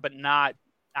think of, but not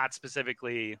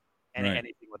specifically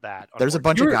anything with that. There's a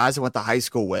bunch of guys I went to high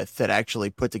school with that actually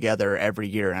put together every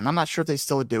year, and I'm not sure if they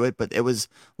still do it, but it was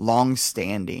long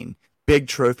standing, big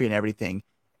trophy and everything.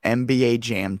 NBA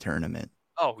Jam tournament.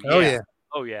 Oh yeah.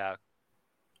 Oh yeah.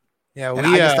 Yeah,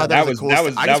 I just thought that was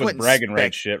bragging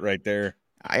rights shit right there.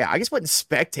 I just went and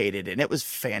spectated, and it was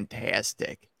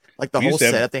fantastic. Like the whole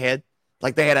setup they had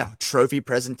a trophy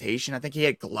presentation. I think he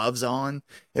had gloves on.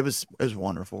 It was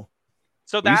wonderful.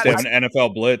 So we used to have an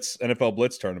NFL Blitz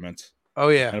tournaments. Oh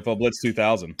yeah, NFL Blitz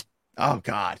 2000. Oh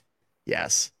God,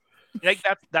 yes. Like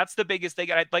that's the biggest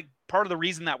thing. Like part of the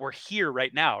reason that we're here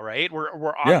right now, right? We're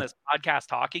on this podcast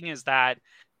talking is that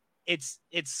it's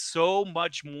so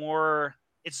much more.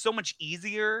 It's so much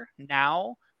easier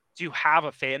now to have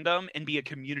a fandom and be a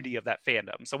community of that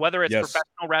fandom. So whether it's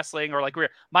professional wrestling or like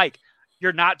Mike,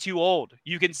 you're not too old.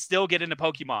 You can still get into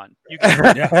Pokemon. You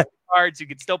can cards. You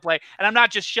can still play. And I'm not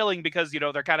just shilling because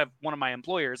they're kind of one of my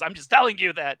employers. I'm just telling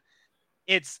you that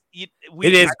it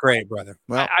is great, brother.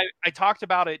 Well, I talked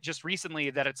about it just recently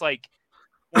that it's like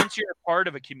once you're a part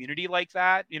of a community like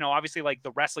that, obviously like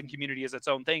the wrestling community is its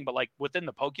own thing, but like within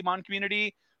the Pokemon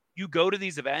community, you go to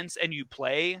these events and you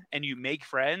play and you make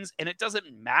friends, and it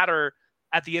doesn't matter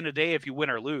at the end of the day if you win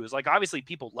or lose. Like obviously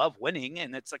people love winning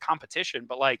and it's a competition,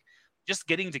 but like just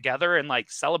getting together and like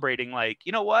celebrating, like,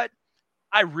 you know what?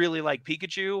 I really like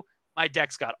Pikachu. My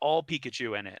deck's got all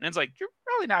Pikachu in it. And it's like, you're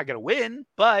probably not going to win,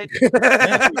 but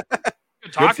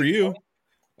good for you.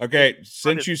 Okay.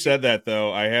 Since you said that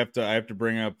though, I have to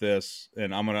bring up this,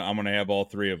 and I'm going to have all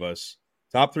three of us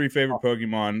top 3 favorite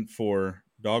Pokemon for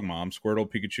Dog Mom: Squirtle,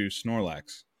 Pikachu,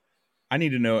 Snorlax. I need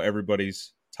to know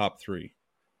everybody's top 3.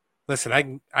 Listen, I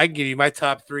can give you my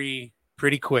top 3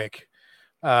 pretty quick.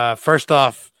 First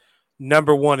off,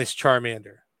 number 1 is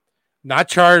Charmander. Not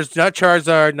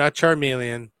Charizard, not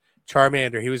Charmeleon.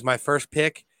 Charmander. He was my first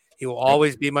pick. He will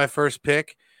always be my first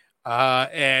pick.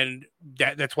 And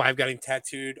that's why I've got him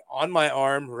tattooed on my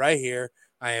arm right here.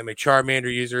 I am a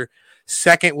Charmander user.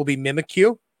 Second will be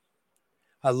Mimikyu.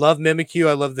 I love Mimikyu.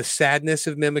 I love the sadness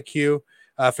of Mimikyu.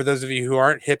 For those of you who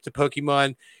aren't hip to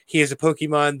Pokemon, he is a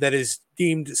Pokemon that is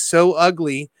deemed so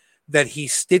ugly that he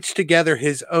stitched together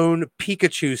his own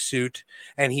Pikachu suit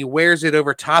and he wears it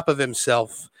over top of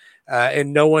himself.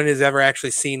 And no one has ever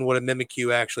actually seen what a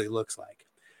Mimikyu actually looks like.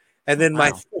 And then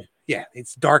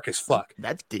it's dark as fuck.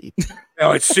 That's deep.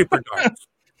 Oh, it's super dark.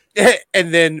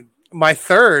 And then my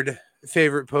third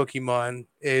favorite Pokemon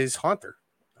is Haunter.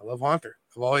 I love Haunter.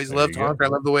 I've always loved Haunter. I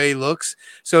love the way he looks.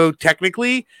 So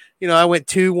technically, I went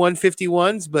 2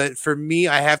 151s, but for me,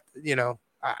 I have,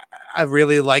 I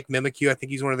really like Mimikyu. I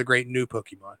think he's one of the great new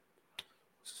Pokemon.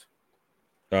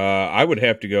 I would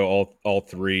have to go all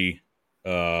 3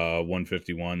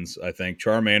 151s. I think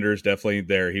Charmander is definitely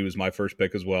there. He was my first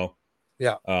pick as well.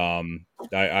 Yeah.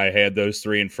 I had those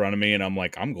 3 in front of me, and I'm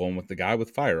like, I'm going with the guy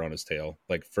with fire on his tail,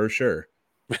 like for sure.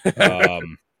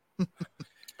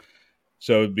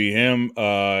 So it'd be him,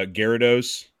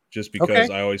 Gyarados, just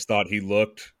because I always thought he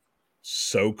looked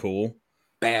so cool.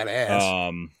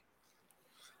 Badass.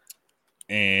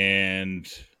 And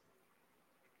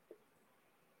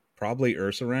probably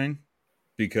Ursaring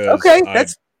because okay,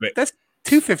 that's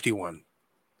 251.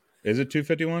 Is it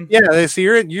 251? Yeah, so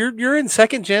you're in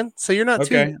second gen, so you're not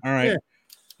okay. too. All right.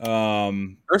 Yeah.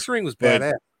 Ursaring was but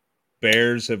badass.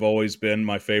 Bears have always been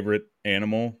my favorite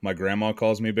animal. My grandma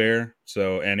calls me Bear,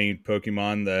 so any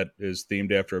Pokemon that is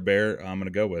themed after a bear, I'm going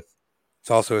to go with. It's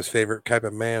also his favorite type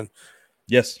of man.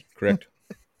 Yes, correct.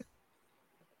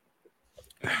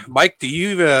 Mike, do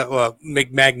you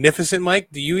magnificent Mike?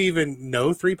 Do you even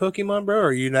know 3 Pokemon, bro? Or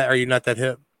are you not that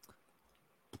hip?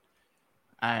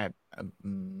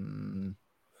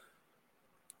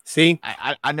 See,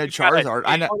 I know Charizard.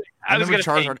 I know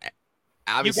Charizard.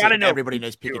 Obviously, everybody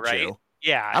knows Pikachu. Right?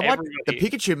 Yeah, the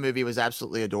Pikachu movie was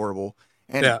absolutely adorable,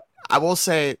 and I will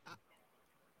say,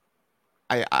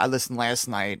 I listened last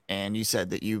night, and you said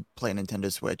that you play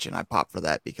Nintendo Switch, and I popped for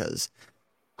that because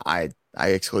I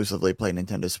exclusively play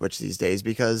Nintendo Switch these days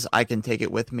because I can take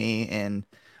it with me, and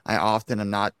I often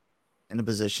am not in a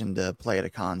position to play at a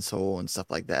console and stuff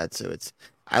like that. So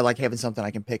I like having something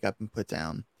I can pick up and put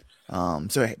down.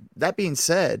 So that being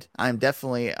said, I'm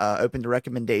definitely open to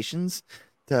recommendations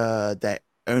that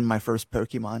own my first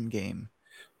Pokemon game.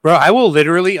 Bro, I will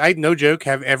literally, no joke,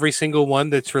 have every single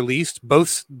one that's released.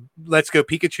 Both Let's Go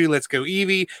Pikachu, Let's Go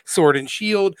Eevee, Sword and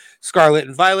Shield, Scarlet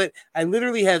and Violet. I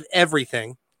literally have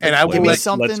everything. And I will give me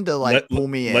something to pull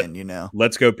me in, you know.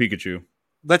 Let's Go Pikachu.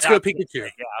 Let's Go Pikachu.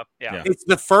 Yeah. It's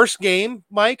the first game,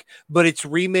 Mike, but it's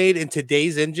remade in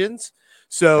today's engines.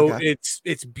 So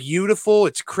it's beautiful,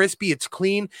 it's crispy, it's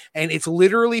clean, and it's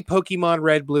literally Pokemon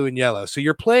Red, Blue, and Yellow. So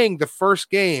you're playing the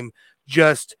first game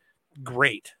just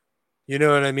great. You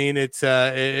know what I mean? It's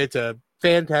a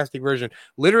fantastic version.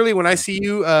 Literally, when I see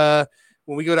you,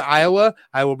 when we go to Iowa,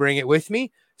 I will bring it with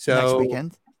me. So next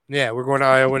weekend. Yeah, we're going to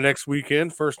Iowa next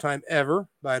weekend. First time ever,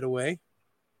 by the way.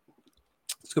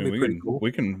 It's gonna be pretty cool.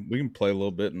 We can play a little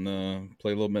bit in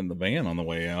the van on the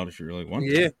way out if you really want.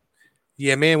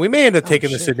 Yeah, man. We may end up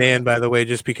taking the sedan, by the way,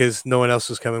 just because no one else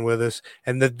is coming with us,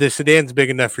 and the sedan's big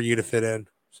enough for you to fit in.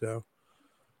 So,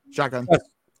 shotgun,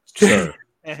 sir.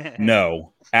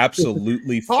 No,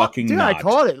 absolutely fucking dude, not. I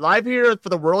called it live here for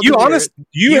the world. You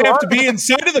have to be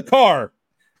inside of the car.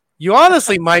 You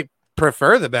honestly might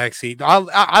prefer the back seat.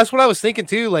 That's what I was thinking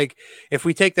too. Like, if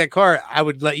we take that car, I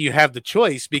would let you have the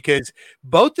choice because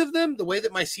both of them, the way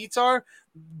that my seats are,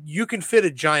 you can fit a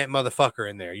giant motherfucker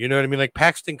in there. You know what I mean? Like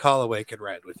Paxton Callaway could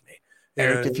ride with me.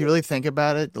 Eric, if you really think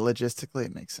about it, logistically,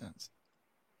 it makes sense.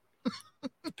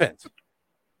 Depends.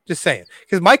 Just saying,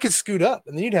 because Mike could scoot up,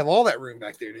 and then you'd have all that room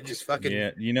back there to just fucking.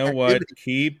 Yeah, you know what?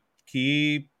 Keep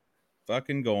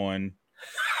fucking going.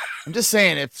 I'm just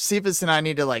saying, if Cephas and I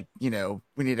need to,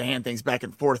 we need to hand things back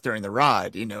and forth during the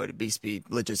ride, it'd be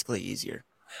logistically easier.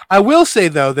 I will say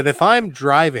though that if I'm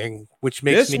driving, which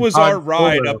makes this was our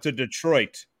ride up to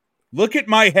Detroit. Look at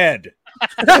my head.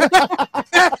 I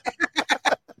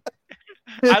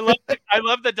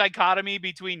love the dichotomy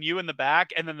between you in the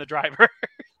back and then the driver.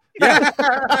 Yeah.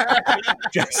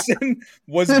 Jackson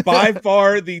was by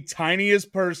far the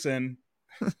tiniest person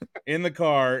in the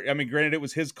car. I mean, granted, it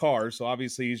was his car, so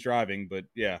obviously he's driving, but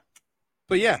yeah.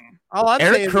 But yeah,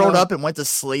 Eric curled up and went to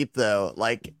sleep though.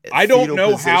 I don't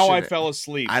know how I fell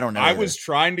asleep. I don't know. I was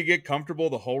trying to get comfortable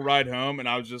the whole ride home, and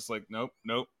I was just like, nope.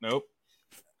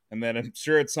 And then I'm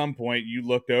sure at some point you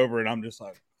looked over, and I'm just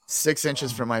like 6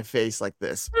 inches from my face, like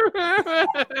this.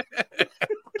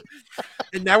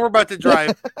 And now we're about to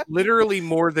drive literally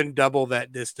more than double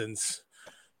that distance.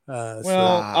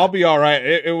 I'll be all right.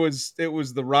 It was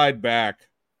the ride back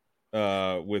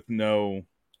with no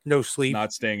sleep,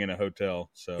 not staying in a hotel.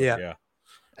 So yeah.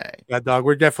 Hey. Dog,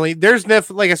 there's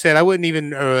like I said, I wouldn't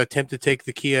even attempt to take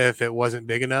the Kia if it wasn't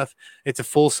big enough. It's a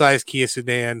full size Kia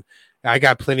sedan. I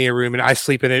got plenty of room, and I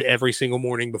sleep in it every single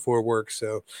morning before work.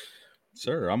 So,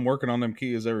 sir, I'm working on them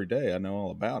Kias every day. I know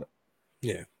all about it.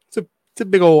 Yeah. It's a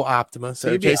big old Optima.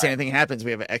 So in case anything happens,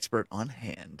 we have an expert on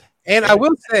hand. And I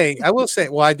will say,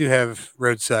 well, I do have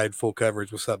roadside full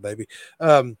coverage. What's up, baby?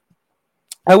 I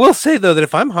will say though that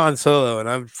if I'm Han Solo and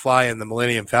I'm flying the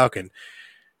Millennium Falcon,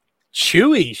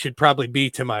 Chewie should probably be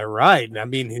to my right. And I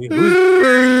mean, who's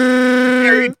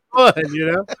very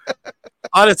fun,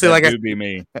 Honestly, be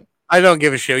me. I don't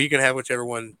give a shit. You can have whichever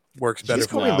one works better. Just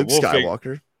call me Luke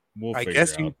Skywalker.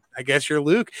 I guess you're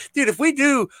Luke, dude. If we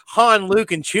do Han,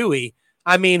 Luke, and Chewie,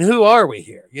 I mean, who are we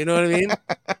here? You know what I mean?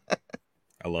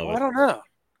 I love it. I don't know.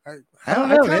 I don't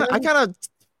know. I kind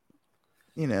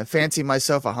of, fancy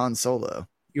myself a Han Solo.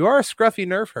 You are a scruffy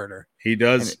nerf herder. He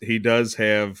does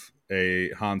have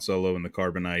a Han Solo in the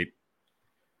carbonite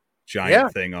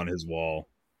giant thing on his wall.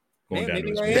 Going down to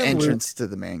his the entrance to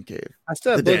the man cave. I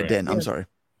still have den. I'm sorry.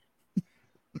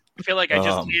 I feel like I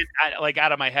just can't, like,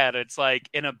 out of my head. It's like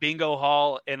in a bingo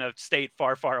hall in a state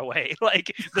far, far away.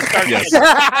 Like the start,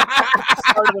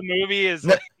 start of the movie is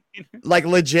like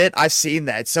legit. I've seen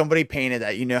that somebody painted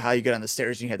that. You know how you get on the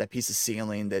stairs and you have that piece of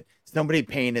ceiling that somebody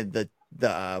painted the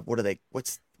what are they?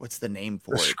 What's the name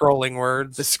for the it? Scrolling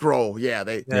words. The scroll. Yeah,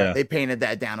 they painted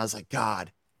that down. I was like,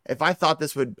 God, if I thought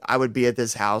I would be at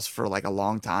this house for like a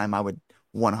long time, I would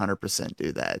 100%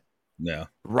 do that. Yeah,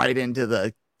 right into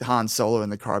the Han Solo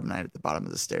and the carbonite at the bottom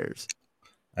of the stairs.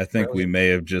 I think we may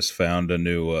have just found a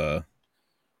new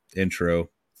intro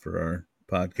for our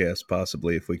podcast,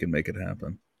 possibly, if we can make it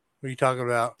happen. What are you talking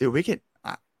about? Dude, we could.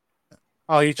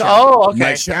 Okay.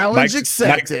 Challenge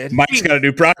accepted. Mike's got a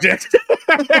new project.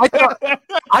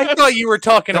 I thought you were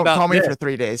talking Don't about call me this. for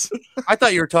 3 days. I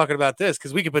thought you were talking about this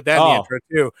because we could put that in the intro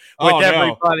too. With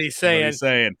everybody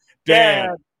saying,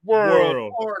 Dad,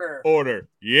 World Order.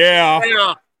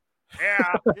 Yeah.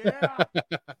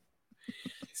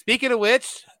 Speaking of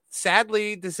which,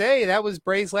 sadly to say, that was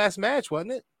Bray's last match,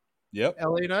 wasn't it? Yep.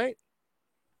 LA Knight.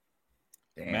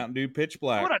 Damn. Mountain Dew Pitch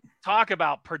Black. I want to talk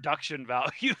about production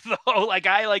value though.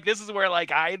 This is where like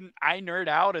I nerd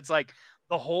out. It's like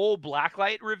the whole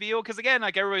blacklight reveal, because again,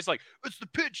 like everybody's like, it's the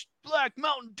Pitch Black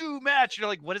Mountain Dew match. You're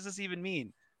like, what does this even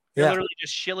mean? You're literally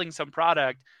just shilling some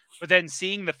product, but then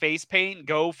seeing the face paint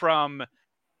go from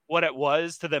what it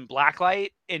was to then blacklight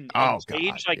and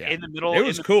stage in the middle. It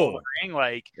was cool. Ring,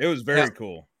 like it was very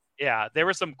cool. Yeah, there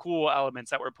were some cool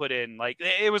elements that were put in. Like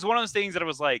it was one of those things that it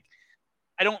was like,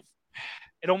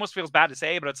 it almost feels bad to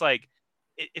say, but it's like,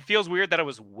 it feels weird that it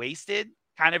was wasted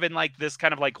kind of in like this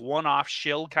kind of like one-off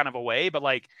shill kind of a way. But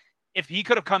like, if he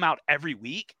could have come out every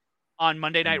week on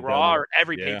Monday Night Raw or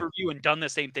every pay-per-view and done the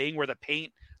same thing where the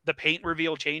paint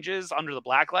reveal changes under the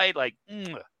blacklight, like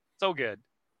so good.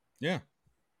 Yeah,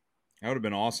 that would have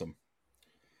been awesome.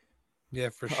 Yeah,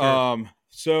 for sure.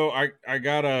 So I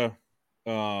gotta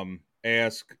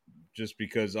ask, just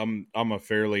because I'm a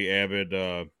fairly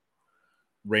avid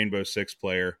Rainbow Six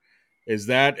player, is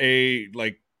that a,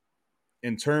 like,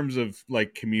 in terms of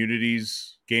like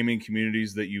communities, gaming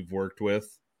communities that you've worked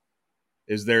with,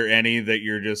 is there any that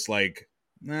you're just like,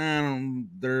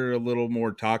 they're a little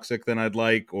more toxic than I'd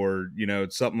like, or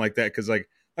it's something like that? Because like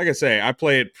I say, I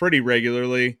play it pretty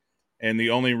regularly, and the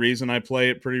only reason I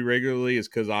play it pretty regularly is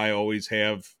because I always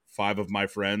have 5 of my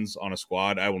friends on a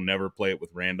squad. I will never play it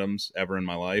with randoms ever in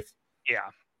my life. Yeah.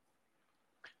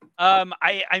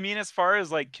 I mean, as far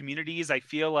as like communities, I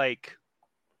feel like,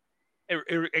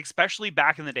 especially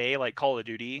back in the day, like Call of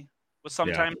Duty was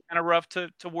sometimes kind of rough to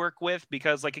work with,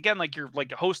 because like, again, like you're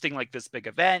like hosting like this big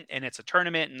event and it's a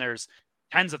tournament and there's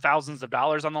tens of thousands of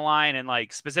dollars on the line. And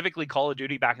like specifically Call of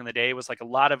Duty back in the day was like a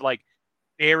lot of like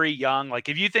very young, like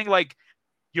if you think like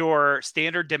your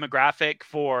standard demographic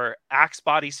for Axe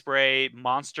body spray,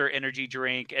 Monster energy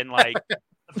drink, and like the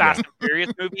Fast and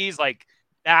Furious movies, like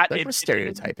that, we're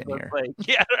stereotyping here. Like,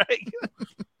 yeah,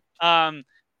 right.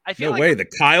 I feel no way. The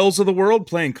Kyles of the world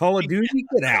playing Call of Duty.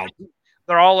 Get out.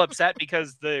 They're all upset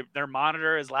because their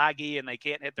monitor is laggy and they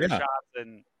can't hit their shots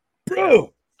and stuff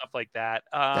like that.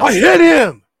 I hit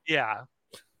him. Yeah,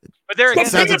 but there that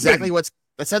sounds exactly what's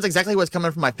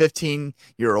coming from my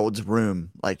 15-year-old's room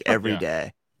like every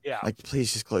day. Yeah, like,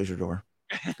 please just close your door.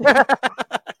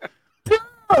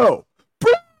 Bro.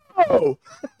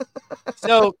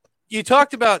 So you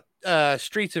talked about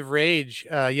Streets of Rage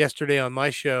yesterday on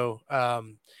my show.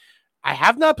 I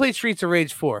have not played Streets of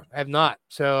Rage 4. I have not.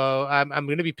 So I'm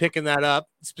going to be picking that up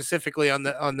specifically on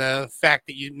the fact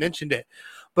that you mentioned it.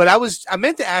 But I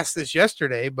meant to ask this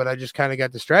yesterday, but I just kind of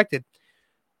got distracted.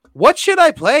 What should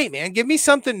I play, man? Give me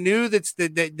something new that's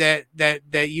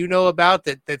that you know about,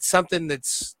 that's something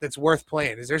that's worth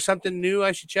playing. Is there something new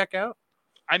I should check out?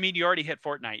 I mean, you already hit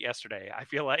Fortnite yesterday. I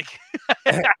feel like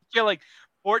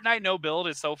Fortnite no build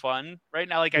is so fun right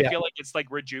now. Like I feel like it's like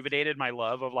rejuvenated my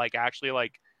love of like actually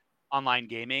like online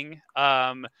gaming.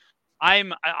 I'm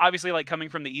obviously like coming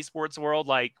from the esports world.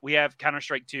 Like we have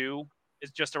Counter-Strike 2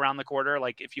 is just around the corner.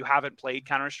 Like if you haven't played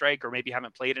Counter-Strike, or maybe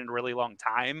haven't played in a really long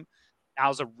time,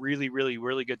 now's a really, really,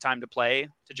 really good time to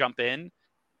jump in.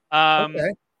 Okay.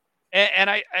 And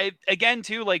I again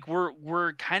too, like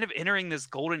we're kind of entering this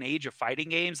golden age of fighting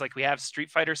games. Like we have Street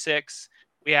Fighter 6,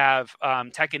 we have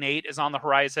Tekken 8 is on the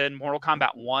horizon. Mortal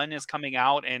Kombat 1 is coming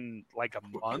out in like a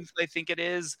month, I think it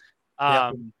is.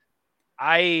 I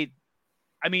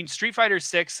mean, Street Fighter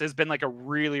 6 has been like a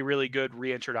really, really good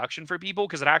reintroduction for people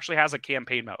because it actually has a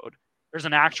campaign mode. There's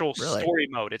an actual story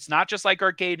mode. It's not just like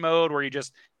arcade mode where you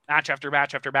just match after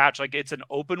match after match. Like it's an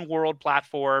open world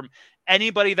platform.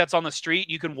 Anybody that's on the street,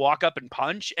 you can walk up and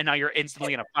punch, and now you're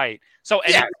instantly in a fight. So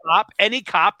any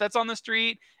cop that's on the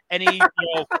street, any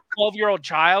 12-year-old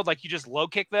child, like you just low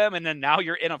kick them and then now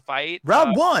you're in a fight.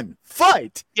 Round 1,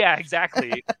 fight. Yeah,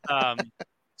 exactly.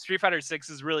 Street Fighter 6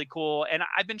 is really cool, and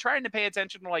I've been trying to pay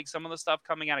attention to like some of the stuff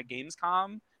coming out of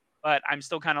Gamescom, but I'm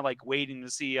still kind of like waiting to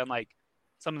see on like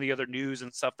some of the other news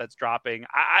and stuff that's dropping.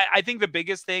 I think the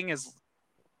biggest thing is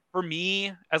for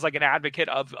me as like an advocate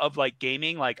of like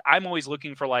gaming, like I'm always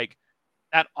looking for like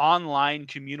that online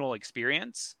communal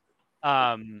experience.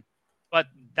 But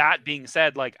that being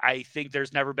said, like I think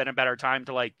there's never been a better time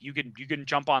to like you can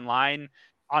jump online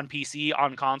on PC,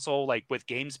 on console, like with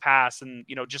Games Pass, and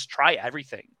just try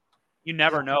everything. You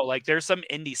never know. Like there's some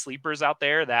indie sleepers out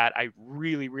there that I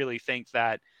really, really think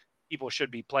that people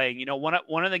should be playing.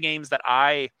 One of the games that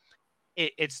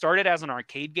it started as an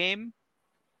arcade game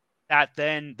that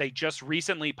then they just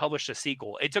recently published a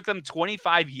sequel. It took them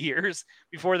 25 years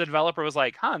before the developer was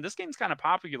like, this game's kind of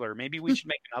popular. Maybe we should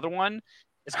make another one.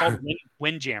 It's called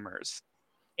Windjammers.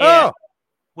 And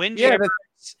Windjammers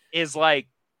is like,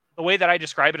 the way that I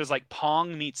describe it is like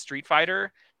Pong meets Street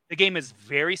Fighter. The game is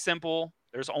very simple.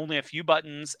 There's only a few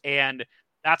buttons. And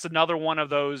that's another one of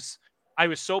those. I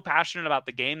was so passionate about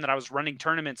the game that I was running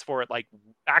tournaments for it, like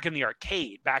back in the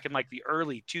arcade, back in like the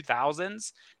early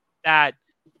 2000s, that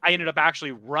I ended up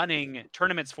actually running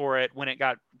tournaments for it when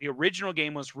the original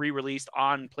game was re-released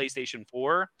on PlayStation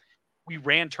 4. We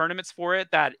ran tournaments for it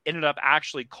that ended up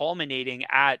actually culminating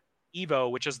at EVO,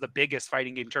 which is the biggest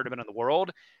fighting game tournament in the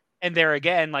world. And there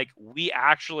again, like we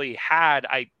actually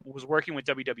I was working with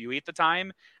WWE at the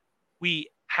time. We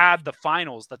had the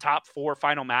finals, the top 4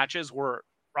 final matches were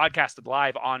broadcasted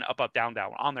live on Up Up Down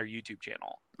Down on their YouTube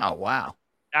channel. Oh, wow.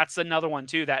 That's another one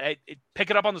too, that pick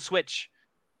it up on the Switch.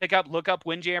 Look up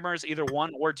Windjammers, either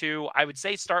 1 or 2. I would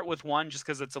say start with 1 just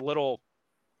because it's a little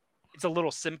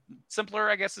simpler,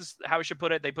 I guess is how I should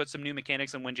put it. They put some new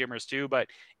mechanics in Windjammers too, but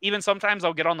even sometimes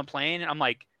I'll get on the plane and I'm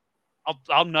like,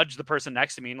 I'll nudge the person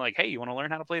next to me and like, hey, you want to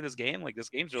learn how to play this game? Like this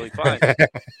game's really fun.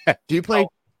 Do you play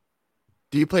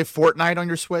Fortnite on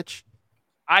your Switch?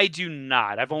 I do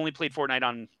not. I've only played Fortnite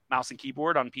on mouse and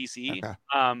keyboard on PC. Okay.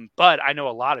 But I know a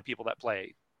lot of people that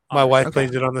play. My wife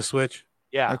plays it on the Switch.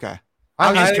 Yeah. Okay. I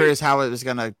was just curious how it was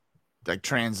gonna like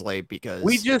translate because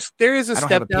there is a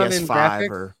step down in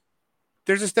graphics.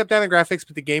 There's a step down in graphics,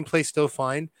 but the gameplay's still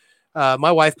fine.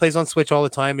 My wife plays on Switch all the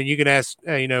time, and you can ask,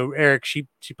 Eric. She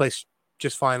plays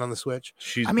just fine on the Switch.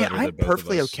 I'm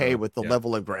perfectly okay with the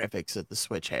level of graphics that the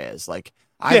Switch has. Like,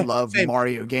 I love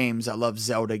Mario games. I love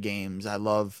Zelda games. I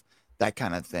love that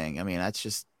kind of thing. I mean,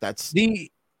 that's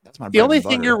my. The only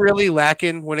thing you're really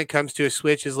lacking when it comes to a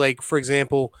Switch is like, for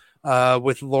example,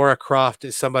 with Lara Croft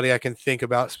is somebody I can think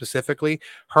about specifically.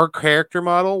 Her character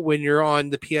model, when you're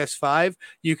on the PS5,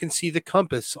 you can see the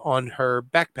compass on her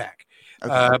backpack.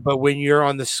 Okay. But when you're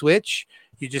on the Switch,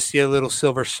 you just see a little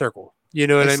silver circle. You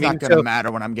know what I mean? It's not going to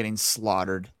matter when I'm getting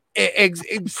slaughtered.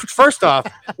 First off,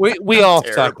 we all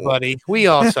suck, buddy. We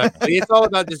all suck. Buddy. It's all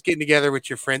about just getting together with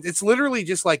your friends. It's literally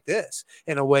just like this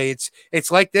in a way.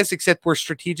 It's like this, except we're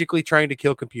strategically trying to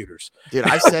kill computers. Dude,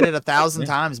 I've said it 1,000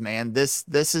 times, man. This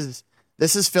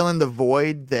is filling the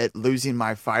void that losing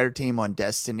my fire team on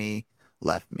Destiny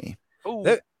left me.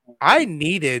 Ooh. I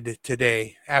needed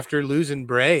today after losing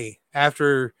Bray.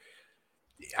 After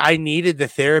I needed the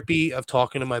therapy of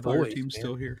talking to my boys. Fire team's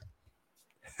still here.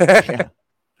 Yeah.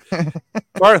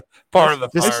 part of the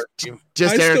fire team.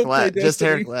 Just Eric left. Just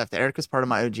Eric left. Eric was part of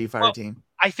my OG fire team.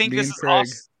 I think this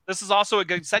is also a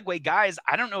good segue, guys.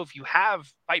 I don't know if you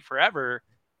have Fight Forever,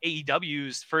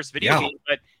 AEW's first video game,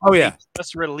 but they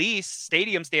just released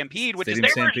Stadium Stampede, which is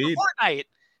their version of Fortnite.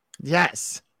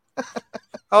 Yes.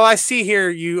 Oh, I see here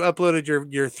you uploaded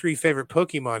your 3 favorite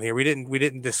Pokemon here. We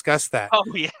didn't discuss that. Oh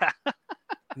yeah.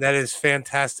 That is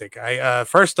fantastic. I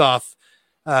first off,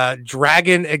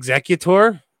 Dragon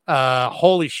Executor.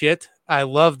 Holy shit. I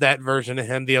love that version of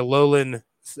him, the Alolan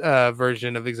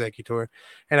version of Executor.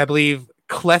 And I believe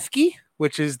Klefki,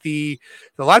 which is a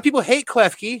lot of people hate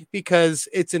Klefki because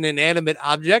it's an inanimate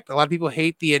object. A lot of people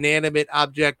hate the inanimate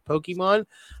object Pokemon.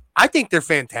 I think they're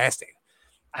fantastic.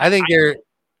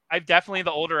 I've definitely,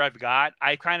 the older I've got,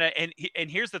 I kind of, and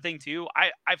here's the thing too,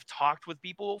 I've talked with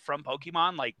people from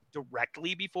Pokemon like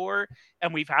directly before,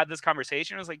 and we've had this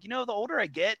conversation. I was like, the older I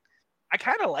get, I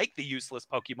kind of like the useless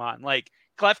Pokemon. Like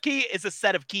Klefki is a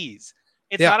set of keys.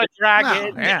 It's not a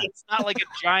dragon. No, it's not like a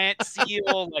giant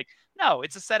seal. Like, no,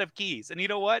 it's a set of keys. And you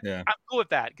know what? Yeah. I'm cool with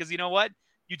that because you know what?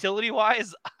 Utility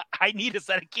wise, I need a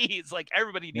set of keys. Like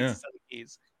everybody needs a set of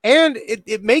keys. And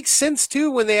it makes sense too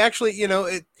when they actually,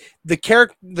 the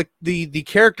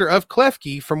character of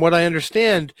Klefki, from what I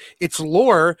understand, its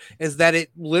lore is that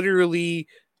it literally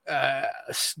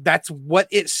that's what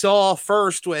it saw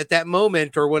first at that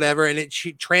moment or whatever, and it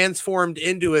transformed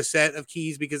into a set of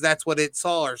keys because that's what it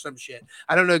saw or some shit.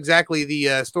 I don't know exactly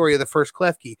the story of the first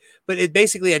clef key, but it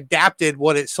basically adapted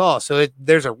what it saw. So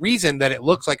there's a reason that it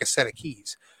looks like a set of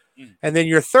keys. And then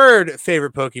your third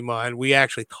favorite Pokemon we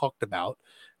actually talked about,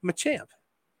 Machamp.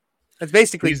 That's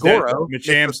basically Goro.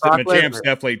 Machamp's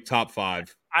definitely top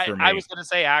 5 for me. I was going to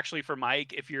say, actually, for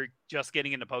Mike, if you're just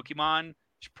getting into Pokemon, you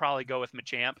should probably go with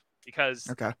Machamp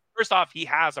because first off, he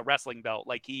has a wrestling belt.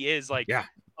 Like, he is like a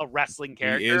wrestling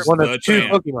character. He is one of 2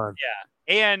 Pokemon.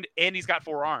 Yeah. And he's got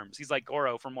 4 arms. He's like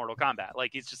Goro from Mortal Kombat.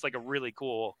 Like, he's just like a really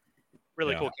cool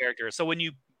character. So when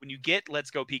you get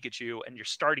Let's Go Pikachu and you're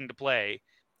starting to play,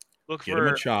 get him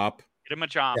a Chop. Get him a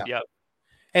Chomp. Yeah. Yep.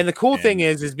 And the cool thing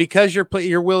is because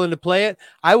you're willing to play it,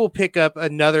 I will pick up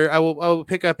another. I will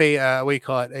pick up a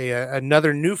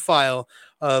another new file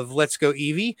of Let's Go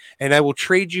Eevee, and I will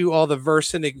trade you all the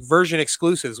version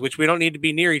exclusives, which we don't need to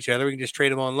be near each other. We can just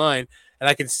trade them online, and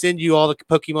I can send you all the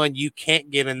Pokemon you can't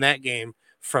get in that game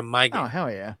from my game. Oh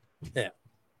hell yeah! Yeah.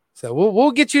 So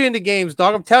we'll get you into games,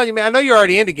 dog. I'm telling you, man. I know you're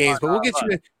already into games, but we'll get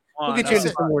you into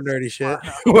some more nerdy shit.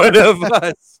 One of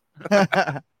us.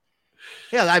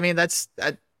 Yeah, I mean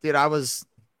dude. I was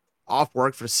off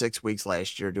work for 6 weeks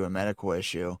last year due to a medical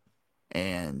issue,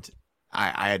 and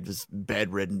I had was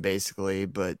bedridden basically.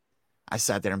 But I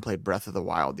sat there and played Breath of the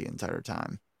Wild the entire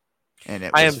time, and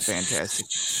it was fantastic.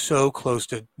 So close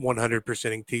to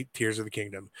 100%ing Tears of the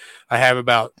Kingdom. I have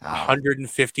about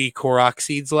 150 Korok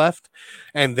seeds left,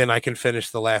 and then I can finish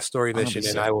the last story mission,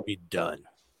 and I will be done.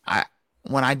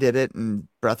 When I did it in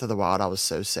Breath of the Wild, I was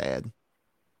so sad.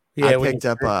 Yeah, I picked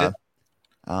up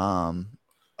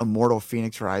Immortal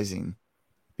Phoenix Rising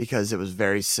because it was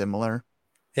very similar.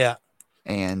 Yeah.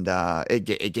 And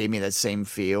it gave me that same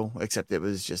feel, except it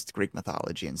was just Greek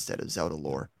mythology instead of Zelda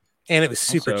lore. And it was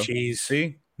super cheese.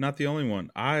 See, not the only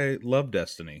one. I love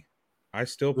Destiny. I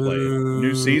still play it.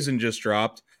 New season just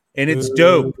dropped, and it's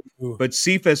dope. But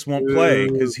Cephas won't play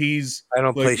because he's I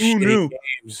don't play shitty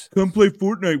games. Come play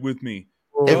Fortnite with me.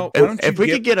 If we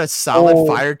could get a solid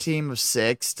fire team of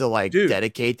 6 to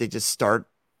dedicate to just start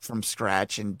from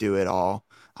scratch and do it all,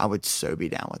 I would so be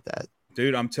down with that.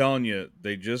 Dude, I'm telling you,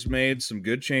 they just made some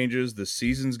good changes. The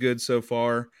season's good so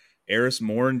far. Eris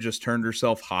Morn just turned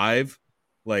herself Hive.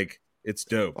 Like, it's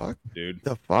dope, dude.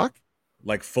 The fuck?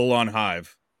 Like full on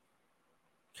Hive.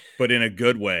 But in a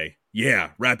good way.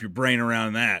 Yeah, wrap your brain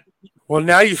around that. Well,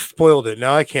 now you've spoiled it.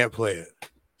 Now I can't play it.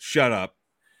 Shut up.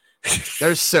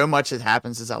 There's so much that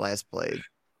happened since I last played.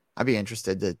 I'd be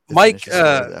interested to Mike, finish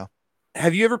the story, though.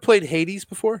 Have you ever played Hades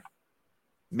before?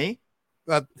 Me?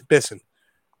 Bisson.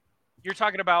 You're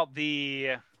talking about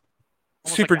the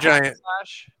Super Giant.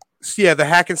 Yeah, the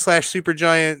hack and slash Super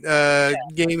Giant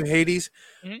game Hades.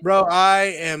 Mm-hmm. Bro,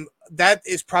 that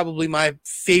is probably my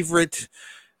favorite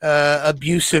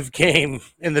abusive game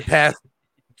in the past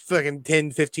fucking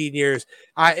 10, 15 years.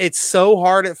 It's so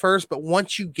hard at first, but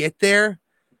once you get there,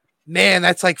 man,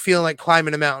 that's like feeling like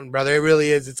climbing a mountain, brother. It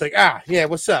really is. It's like, yeah,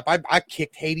 what's up? I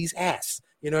kicked Hades' ass.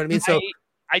 You know what I mean? So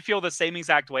I feel the same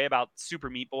exact way about Super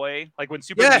Meat Boy. Like when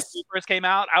Super Meat Boy first came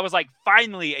out, I was like,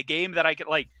 finally a game that I could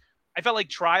like. I felt like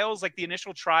Trials, like the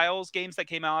initial Trials games that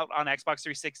came out on Xbox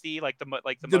 360, like the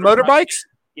motorbikes.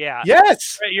 Yeah.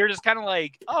 Yes. You're just kind of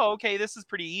like, oh, okay, this is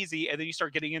pretty easy, and then you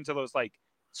start getting into those like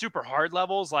super hard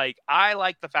levels. Like I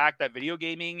like the fact that video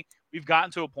gaming, we've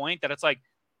gotten to a point that it's like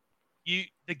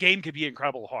the game could be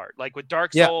incredible hard. Like with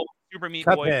Dark Souls, Super Meat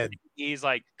Boy, he's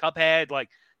like Cuphead, like.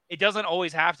 It doesn't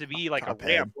always have to be like a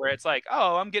ramp where it's like,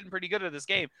 oh, I'm getting pretty good at this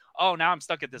game. Oh, now I'm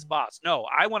stuck at this boss. No,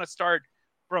 I want to start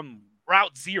from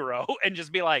route 0 and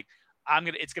just be like,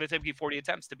 it's gonna take me 40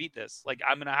 attempts to beat this. Like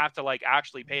I'm gonna have to like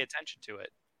actually pay attention to it.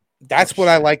 That's what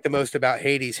I like the most about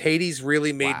Hades. Hades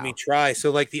really made me try.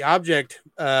 So like the object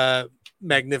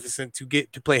magnificent to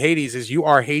get to play Hades is you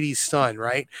are Hades' son,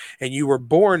 right? And you were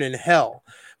born in hell.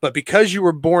 But because you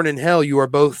were born in hell, you are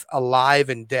both alive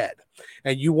and dead.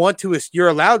 And you're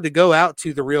allowed to go out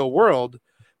to the real world,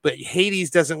 but Hades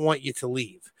doesn't want you to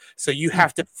leave. So you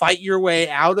have to fight your way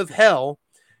out of hell.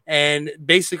 And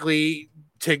basically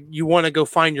you want to go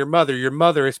find your mother. Your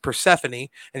mother is Persephone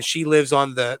and she lives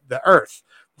on the earth.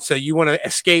 So you want to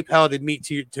escape hell to meet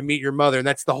your mother. And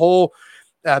that's the whole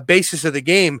basis of the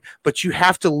game. But you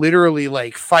have to literally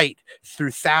like fight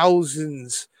through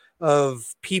thousands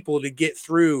of people to get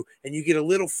through, and you get a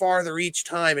little farther each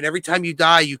time, and every time you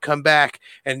die you come back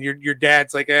and your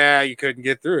dad's like, you couldn't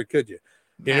get through it, could you?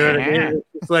 You know what I mean?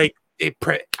 It's like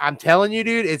I'm telling you,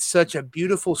 dude, it's such a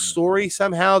beautiful story.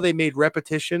 Somehow they made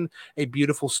repetition a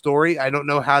beautiful story. I don't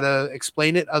know how to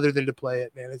explain it other than to play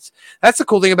it, man. That's the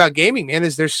cool thing about gaming, man,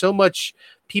 is there's so much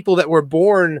people that were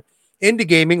born into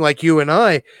gaming like you and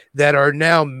I that are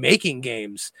now making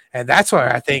games. And that's why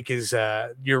I think is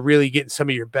you're really getting some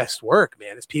of your best work,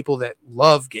 man. It's people that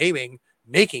love gaming,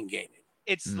 making gaming.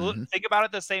 It's think about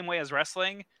it the same way as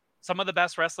wrestling. Some of the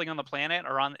best wrestling on the planet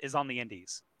is on the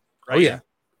indies. Right? Oh yeah.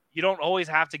 You don't always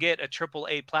have to get a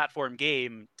AAA platform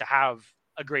game to have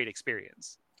a great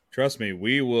experience. Trust me,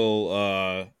 we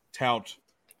will tout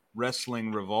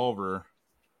Wrestling Revolver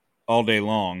all day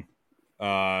long.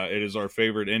 It is our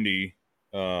favorite indie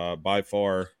by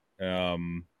far,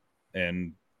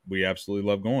 and we absolutely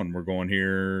love going. We're going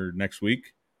here next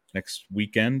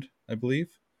weekend, I believe.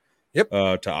 Yep.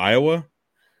 To Iowa.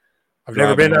 I've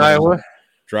never been to Iowa.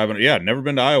 Never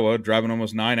been to Iowa. Driving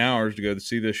almost 9 hours to go to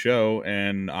see this show,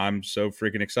 and I'm so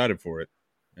freaking excited for it.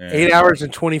 And 8 hours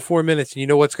and 24 minutes, and you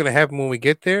know what's going to happen when we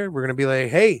get there? We're going to be like,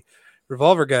 "Hey,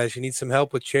 Revolver guys, you need some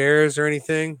help with chairs or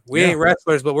anything? We ain't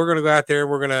wrestlers, but we're going to go out there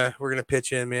and we're gonna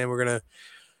pitch in, man. We're going to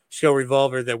show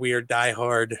Revolver that we are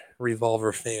diehard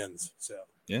Revolver fans." So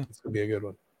yeah, it's going to be a good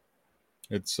one.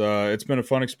 It's been a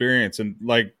fun experience, and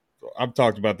like I've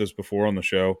talked about this before on the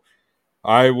show.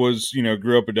 I was,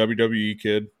 grew up a WWE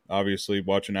kid, obviously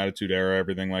watching Attitude Era,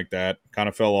 everything like that. Kind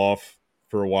of fell off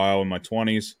for a while in my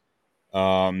 20s.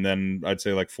 Then I'd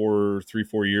say like 4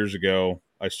 years ago,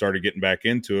 I started getting back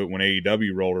into it when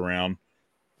AEW rolled around.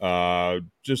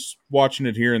 Just watching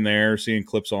it here and there, seeing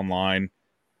clips online.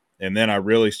 And then I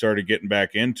really started getting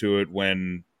back into it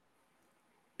when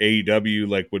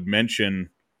AEW would mention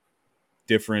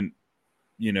different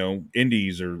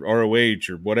indies or ROH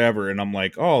or whatever, and I'm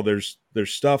like, oh, there's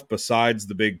stuff besides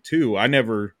the big two. I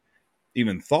never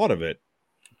even thought of it.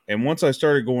 And once I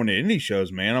started going to indie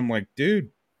shows, man, I'm like, dude,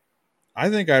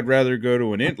 I think I'd rather go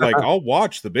to an I'll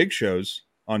watch the big shows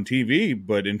on TV,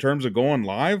 but in terms of going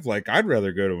live, I'd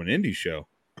rather go to an indie show.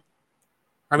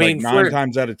 I mean, 9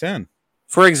 times out of 10.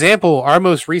 For example, our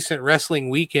most recent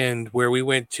wrestling weekend where we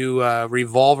went to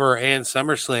Revolver and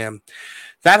SummerSlam,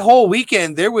 that whole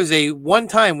weekend, there was one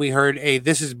time we heard a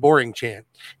 "this is boring" chant,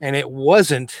 and it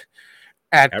wasn't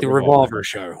at the Revolver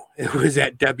show. It was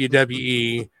at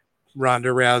WWE, Ronda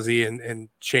Rousey and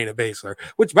Shayna Baszler,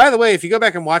 which, by the way, if you go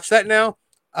back and watch that now,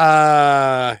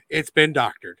 it's been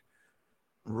doctored.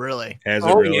 Really? Has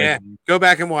it really? Yeah. Go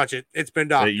back and watch it. It's been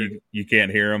doctored. You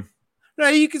can't hear them? No,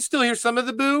 you can still hear some of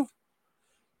the boo.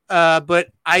 But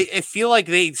I feel like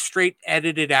they straight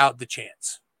edited out the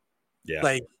chants.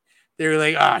 Yeah. They were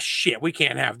like, "Ah, shit, we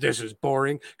can't have this is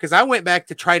boring." Because I went back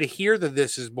to try to hear the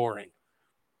 "this is boring."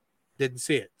 Didn't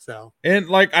see it. So, and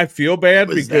I feel bad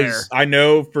because I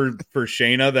know for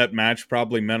Shayna that match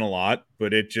probably meant a lot,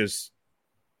 but it just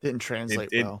didn't translate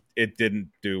well. It didn't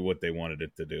do what they wanted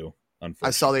it to do. Unfortunately,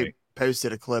 I saw they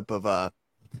posted a clip of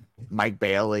Mike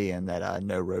Bailey in that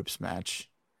no ropes match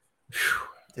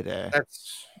today.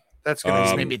 That's gonna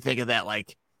just made me think of that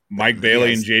Mike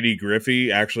Bailey and JD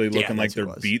Griffey actually looking like they're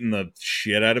beating the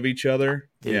shit out of each other.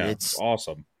 Dude, it's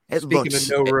awesome. Speaking of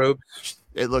no ropes,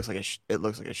 it looks like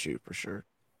a shoot for sure.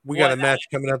 We got a match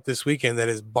coming up this weekend that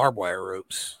is barbed wire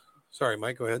ropes. Sorry,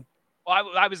 Mike, go ahead. Well,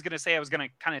 I was going to say, I was going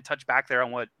to kind of touch back there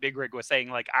on what Big Rig was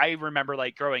saying. I remember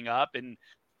growing up, and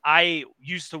I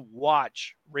used to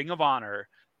watch Ring of Honor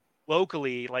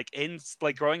locally,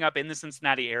 growing up in the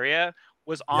Cincinnati area,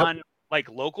 was on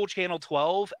local channel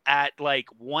 12 at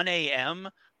 1 a.m.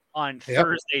 on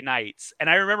Thursday nights. And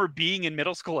I remember being in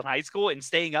middle school and high school and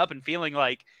staying up and feeling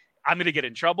like I'm going to get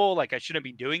in trouble. I shouldn't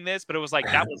be doing this. But it was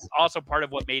that was also part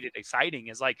of what made it exciting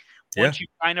is once you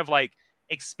kind of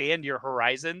expand your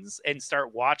horizons and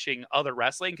start watching other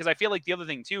wrestling. Because I feel the other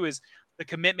thing too is the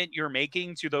commitment you're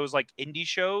making to those indie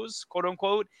shows, quote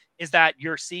unquote, is that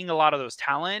you're seeing a lot of those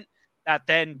talent that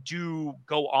then do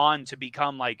go on to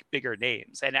become bigger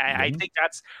names. And I think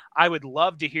I would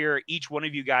love to hear each one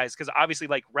of you guys, because obviously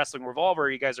Wrestling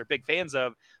Revolver, you guys are big fans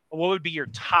of, but what would be your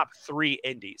top 3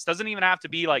 indies? Doesn't even have to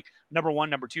be number 1,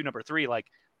 number 2, number 3,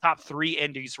 top 3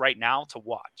 indies right now to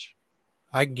watch.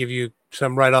 I can give you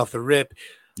some right off the rip.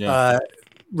 Yeah.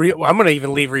 I'm going to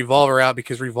even leave Revolver out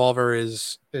because Revolver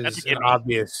is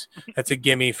obvious. That's a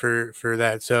gimme for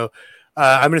that. So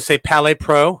I'm going to say Palais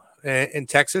Pro in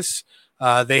Texas.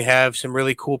 They have some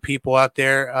really cool people out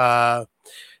there.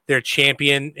 Their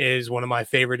champion is one of my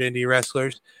favorite indie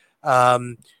wrestlers.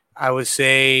 I would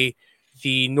say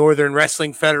the Northern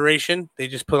Wrestling Federation. They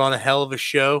just put on a hell of a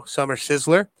show. Summer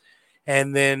Sizzler.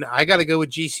 And then I got to go with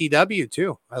GCW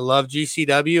too. I love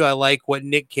GCW. I like what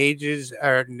Nick Gage has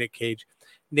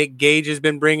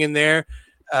been bringing there.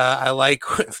 I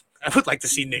would like to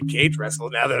see Nick Cage wrestle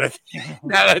now that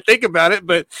I think about it,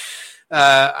 but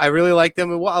I really like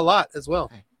them a lot as well.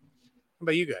 How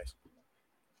about you guys?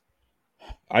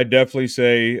 I definitely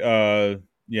say,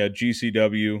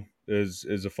 GCW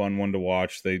is a fun one to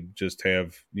watch. They just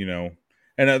have, and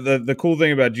the cool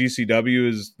thing about GCW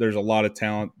is there's a lot of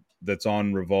talent that's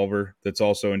on Revolver that's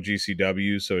also in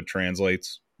GCW, so it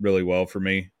translates really well for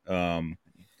me.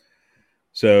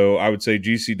 So I would say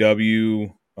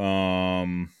GCW.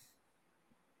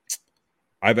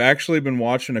 I've actually been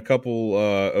watching a couple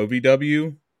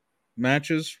OVW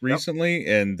matches recently,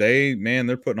 and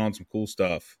they're putting on some cool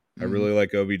stuff. I really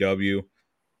like OVW,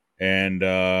 and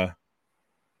our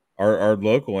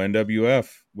local NWF.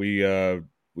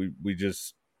 We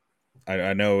just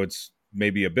I know it's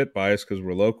maybe a bit biased because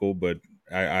we're local, but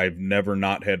I've never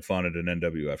not had fun at an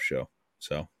NWF show.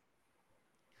 So,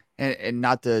 and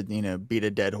not to beat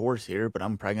a dead horse here, but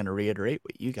I'm probably going to reiterate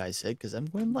what you guys said because I'm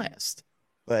going last.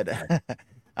 But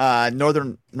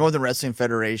Northern Wrestling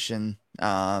Federation,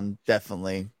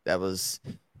 definitely that was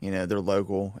they're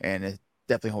local, and it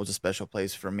definitely holds a special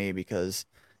place for me because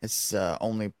it's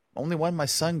only one my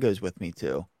son goes with me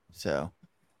to. So,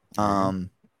 them.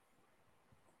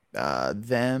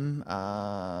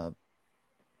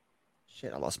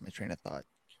 Shit, I lost my train of thought.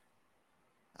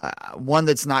 One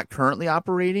that's not currently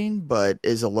operating, but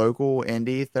is a local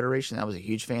indie federation. I was a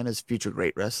huge fan is Future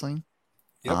Great Wrestling.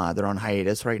 Yep. They're on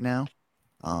hiatus right now.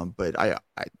 But I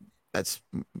that's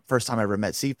first time I ever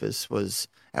met Cephas was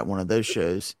at one of those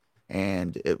shows,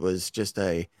 and it was just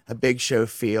a big show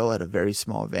feel at a very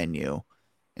small venue.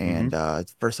 And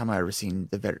it's the first time I ever seen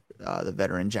the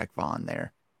veteran Jack Vaughn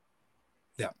there.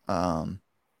 Yeah.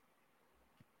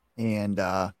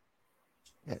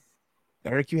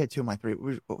 Eric, you had two of my three.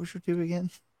 What was your two again?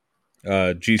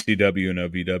 GCW and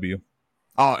OVW.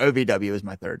 Oh, OVW is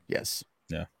my third. Yes.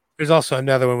 Yeah. There's also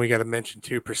another one we got to mention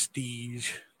too. Prestige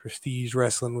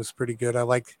Wrestling was pretty good. I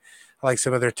like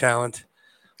some of their talent.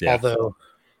 Yeah.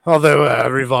 Although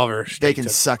Revolver, they can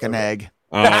suck an egg.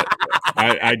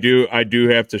 I do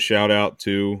have to shout out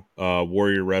to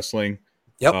Warrior Wrestling.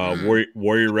 Yep.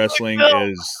 Warrior Wrestling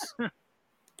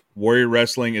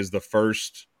is the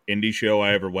first indie show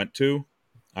I ever went to.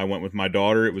 I went with my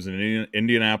daughter. It was in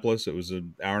Indianapolis. It was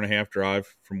an hour and a half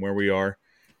drive from where we are.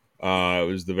 It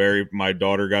was my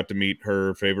daughter got to meet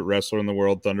her favorite wrestler in the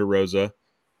world, Thunder Rosa,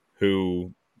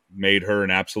 who made her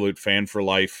an absolute fan for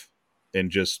life in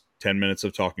just 10 minutes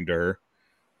of talking to her.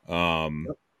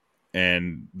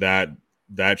 And that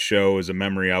show is a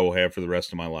memory I will have for the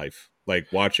rest of my life. Like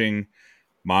watching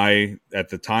my, at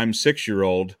the time,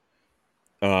 6-year-old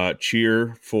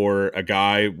cheer for a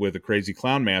guy with a crazy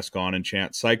clown mask on and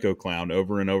chant Psycho Clown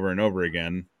over and over and over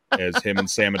again as him and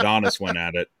Sam Adonis went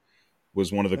at it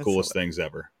was one of the coolest things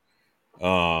ever.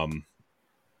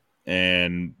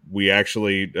 And we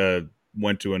actually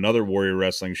went to another Warrior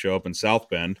Wrestling show up in South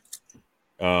Bend,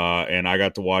 and I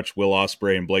got to watch Will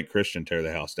Ospreay and Blake Christian tear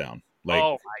the house down. Like,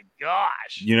 oh my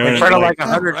gosh! In front of like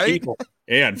 100 people.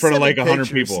 Yeah, in front of like 100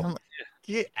 people.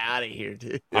 Get out of here,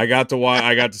 dude. I got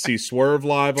to see Swerve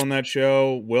live on that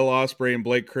show. Will Ospreay and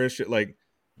Blake Christian. Like,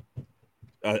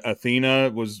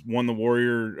 Athena won the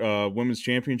Warrior Women's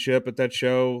Championship at that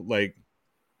show. Like,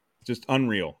 just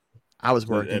unreal. I was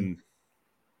working.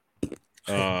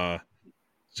 And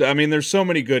so I mean, there's so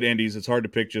many good indies. It's hard to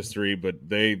pick just three, but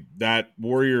that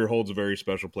Warrior holds a very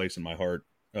special place in my heart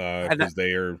because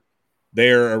they are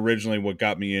originally what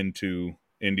got me into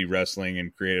indie wrestling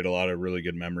and created a lot of really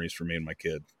good memories for me and my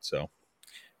kid. So,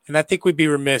 and I think we'd be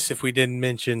remiss if we didn't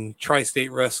mention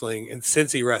Tri-State Wrestling and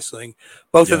Cincy Wrestling.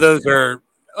 Both of those are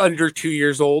under 2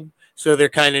 years old, so they're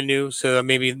kind of new. So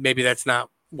maybe that's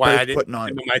not why I didn't put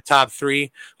them in my top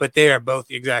three, but they are both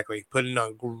putting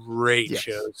on great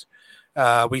shows.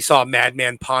 We saw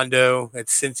Madman Pondo at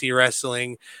Cincy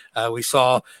Wrestling. We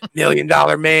saw $1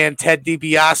 Million Man Ted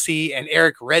DiBiase and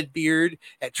Eric Redbeard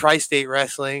at Tri-State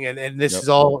Wrestling. And this is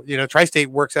all,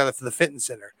 Tri-State works out of the Fitness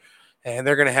Center. And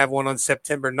they're going to have one on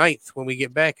September 9th when we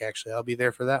get back, actually. I'll be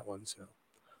there for that one. So,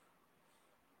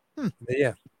 But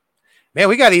yeah. Man,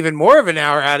 we got even more of an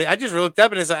hour out of it. I just looked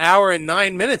up and it's an hour and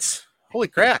 9 minutes. Holy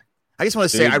crap. I just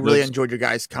want to say I really enjoyed your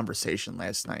guys' conversation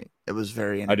last night. It was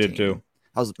very entertaining. I did too.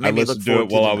 I listened to it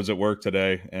while I was at work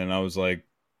today, and I was like,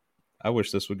 I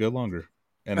wish this would go longer.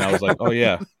 And I was like, oh,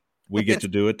 yeah, we get to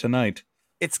do it tonight.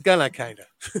 It's gonna kind of.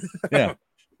 Yeah.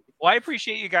 Well, I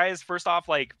appreciate you guys. First off,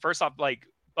 getting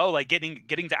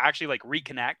to actually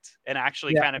reconnect and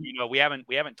actually kind of, we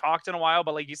haven't talked in a while,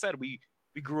 but like you said, we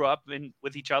grew up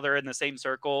with each other in the same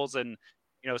circles and,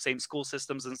 same school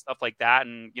systems and stuff like that.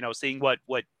 And, seeing what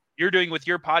you're doing with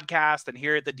your podcast and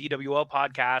here at the DWL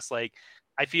podcast. Like,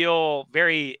 I feel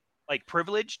very like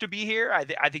privileged to be here.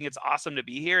 I think it's awesome to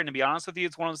be here. And to be honest with you,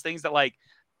 it's one of those things that like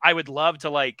I would love to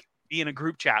like be in a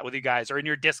group chat with you guys or in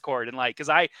your Discord and like, because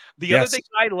the other thing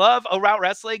I love about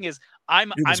wrestling is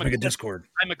I'm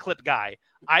a clip guy.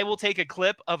 I will take a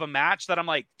clip of a match that I'm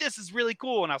like, this is really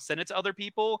cool, and I'll send it to other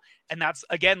people. And that's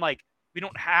again like we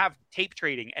don't have tape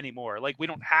trading anymore. Like we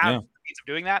don't have means of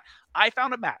doing that. I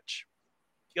found a match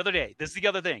the other day. This is the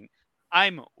other thing.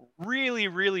 I'm really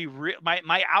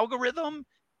my algorithm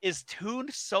is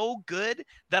tuned so good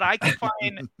that I can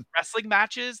find wrestling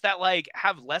matches that like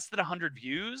have less than 100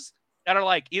 views that are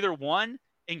like either one,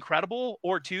 incredible,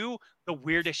 or two, the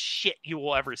weirdest shit you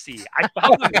will ever see. I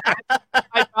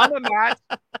found a match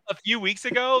a few weeks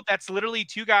ago that's literally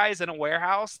two guys in a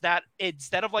warehouse that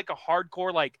instead of like a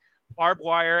hardcore like barbed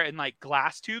wire and like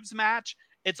glass tubes match,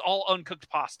 it's all uncooked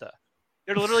pasta.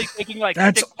 They're literally taking like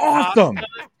that's awesome.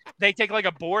 They take like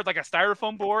a board, like a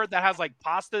styrofoam board that has like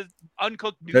pasta,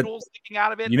 uncooked noodles sticking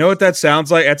out of it. You know what that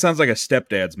sounds like? That sounds like a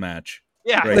stepdad's match.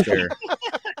 Yeah, right there.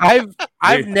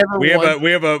 I've never. We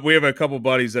have a couple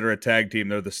buddies that are a tag team.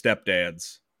 They're the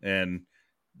stepdads, and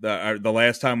one of the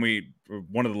last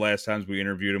times we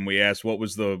interviewed them, we asked what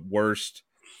was the worst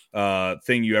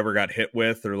thing you ever got hit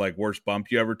with, or like worst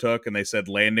bump you ever took, and they said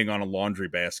landing on a laundry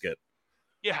basket.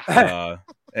 Yeah.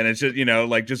 And it's just,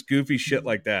 like just goofy shit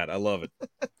like that. I love it.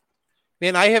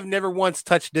 Man, I have never once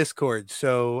touched Discord,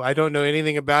 so I don't know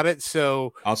anything about it.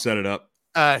 So I'll set it up.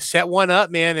 Set one up,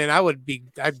 man, and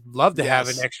I'd love to have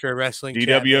an extra wrestling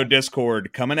DWO chat,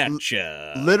 Discord coming at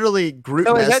you. Literally group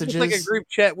so messages. Is that just like a group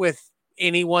chat with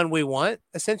anyone we want,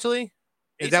 essentially?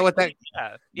 Is that what that?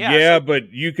 Yeah, but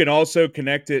you can also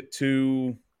connect it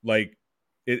to like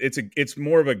it's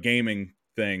more of a gaming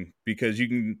thing because you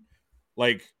can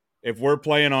like if we're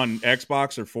playing on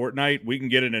Xbox or Fortnite, we can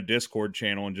get in a Discord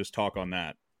channel and just talk on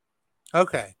that.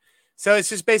 Okay. So it's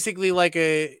just basically like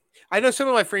I know some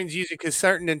of my friends use it because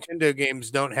certain Nintendo games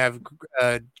don't have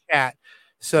chat.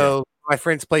 So my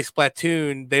friends play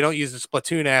Splatoon. They don't use the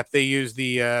Splatoon app. They use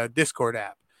the Discord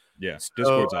app. Yeah,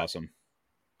 Discord's awesome.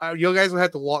 You guys will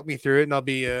have to walk me through it, and I'll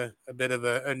be a bit of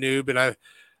a noob. And I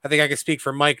think I can speak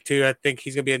for Mike, too. I think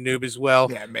he's going to be a noob as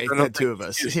well. Yeah, make the two of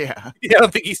us. Yeah. I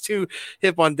don't think he's too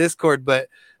hip on Discord, but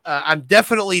I'm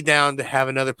definitely down to have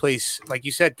another place, like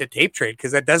you said, to tape trade,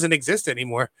 because that doesn't exist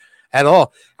anymore at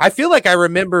all. I feel like I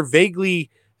remember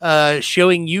vaguely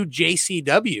showing you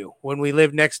JCW when we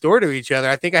lived next door to each other.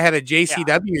 I think I had a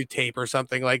JCW tape or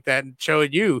something like that and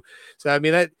showing you. So, I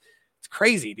mean, it's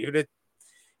crazy, dude.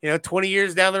 20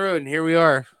 years down the road, and here we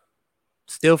are.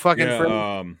 Still fucking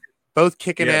friends. Both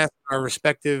kicking ass in our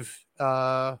respective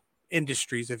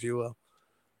industries, if you will.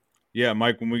 Yeah,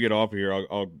 Mike. When we get off of here,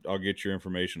 I'll get your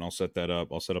information. I'll set that up.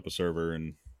 I'll set up a server,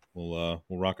 and we'll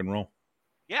rock and roll.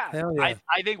 Yeah. I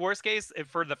think worst case, if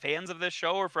for the fans of this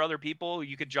show or for other people,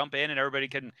 you could jump in and everybody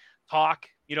can talk.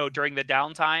 During the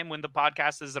downtime when the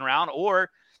podcast isn't around,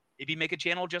 or maybe make a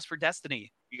channel just for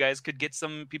Destiny. You guys could get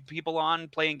some people on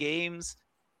playing games,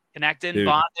 connecting,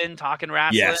 bonding, talking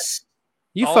wrestling. Yes.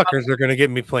 You fuckers are going to get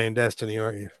me playing Destiny,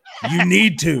 aren't you? You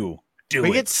need to do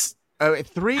it.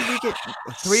 Three,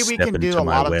 we can do a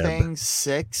lot of things.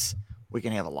 6, we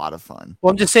can have a lot of fun.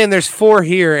 Well, I'm just saying there's 4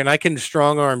 here, and I can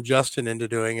strong arm Justin into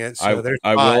doing it. So there's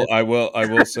 5. I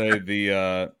will say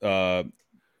the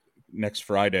next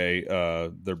Friday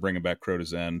they're bringing back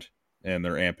Crota's End, and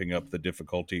they're amping up the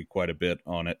difficulty quite a bit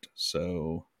on it.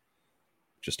 So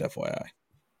just FYI.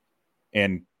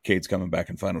 And Cade's coming back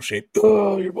in final shape.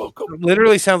 Oh, you're welcome. It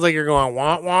literally sounds like you're going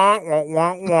wah wah wah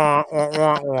wah wah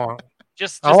wah wah.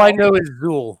 Just all I know is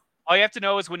Zool. All you have to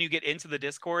know is when you get into the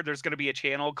Discord, there's going to be a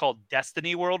channel called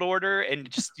Destiny World Order, and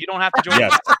you don't have to join.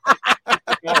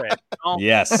 Yes.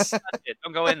 Yes.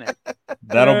 Don't go in there.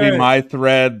 That'll be my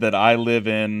thread that I live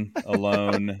in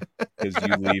alone because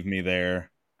you leave me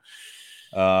there.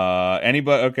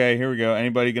 Anybody? Okay, here we go.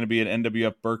 Anybody going to be at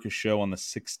NWF Burkus show on the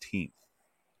 16th?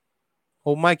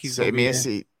 Oh, Mikey's save me a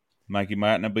seat. Mikey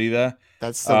might not be there.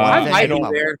 That's the one. I might be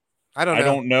there. I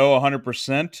don't know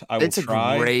 100%. I will try. It's a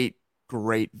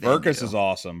great venue. Burkus is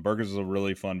awesome. Burkus is a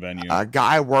really fun venue. A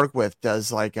guy I work with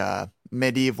does like a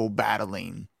medieval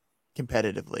battling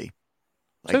competitively,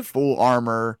 like full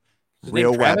armor,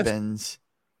 real weapons,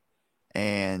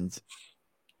 and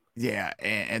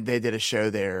and they did a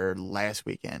show there last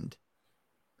weekend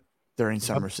during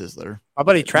Summer Sizzler. My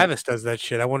buddy Travis does that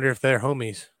shit. I wonder if they're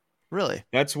homies. Really?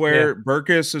 That's where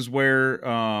Burkus is where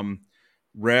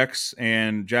Rex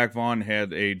and Jack Vaughn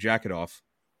had a jacket off.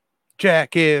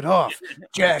 Jacket off.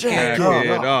 Jacket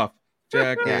off.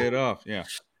 Jacket off. Yeah.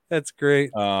 That's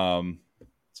great. So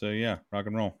yeah, rock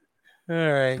and roll.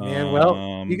 All right, man.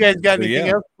 Well, you guys got anything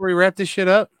else before we wrap this shit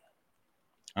up?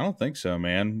 I don't think so,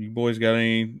 man. You boys got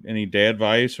any dad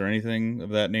advice or anything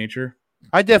of that nature?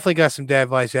 I definitely got some dad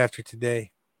advice after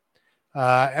today.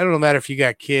 It don't matter if you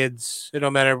got kids. It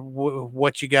don't matter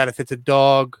what you got. If it's a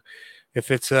dog,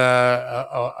 if it's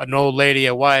an old lady,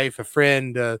 a wife, a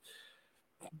friend,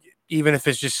 even if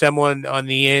it's just someone on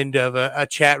the end of a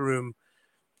chat room,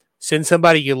 send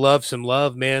somebody you love some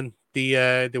love, man.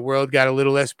 The world got a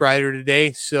little less brighter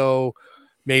today, so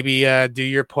maybe do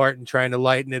your part in trying to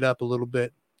lighten it up a little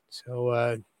bit.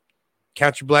 So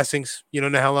count your blessings. You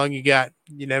don't know how long you got.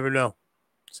 You never know.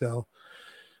 So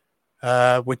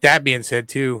with that being said,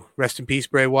 too, rest in peace,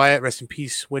 Bray Wyatt. Rest in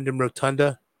peace, Wyndham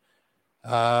Rotunda.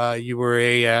 You were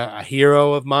a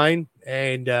hero of mine,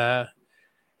 and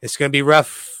it's going to be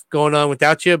rough going on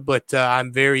without you, but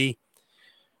I'm very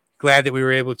glad that we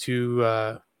were able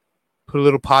to put a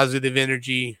little positive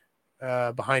energy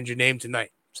behind your name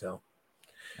tonight. So,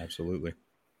 absolutely.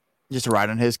 Just to ride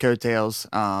on his coattails,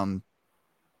 R.I.P.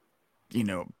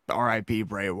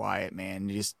 Bray Wyatt, man.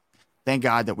 Just thank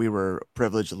God that we were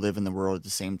privileged to live in the world at the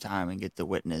same time and get to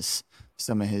witness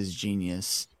some of his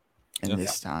genius in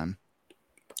this time.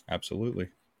 Absolutely.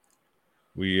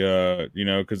 We,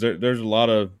 because there's a lot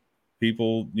of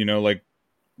people, like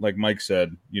Mike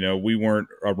said, we weren't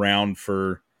around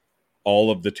for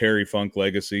all of the Terry Funk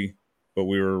legacy, but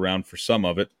we were around for some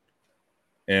of it.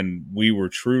 And we were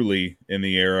truly in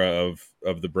the era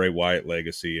of the Bray Wyatt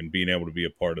legacy, and being able to be a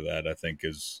part of that, I think,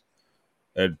 is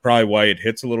probably why it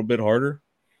hits a little bit harder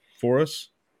for us,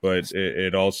 but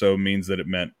it also means that it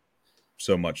meant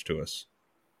so much to us.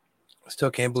 I still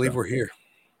can't believe we're here.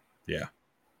 Yeah.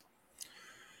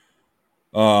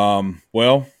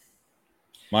 Well,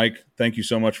 Mike, thank you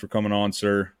so much for coming on,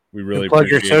 sir. We really appreciate it.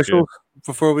 Plug your socials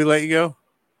before we let you go.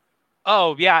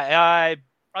 Oh yeah,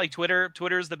 probably Twitter.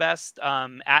 Twitter's the best.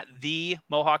 At the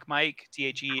Mohawk Mike,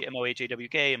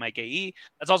 TheMohawk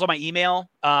That's also my email.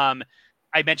 I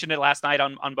mentioned it last night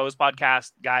on Bo's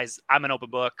podcast. Guys, I'm an open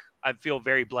book. I feel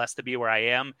very blessed to be where I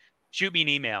am. Shoot me an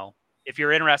email if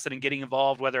you're interested in getting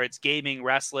involved, whether it's gaming,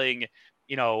 wrestling,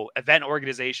 event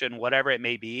organization, whatever it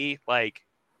may be. Like,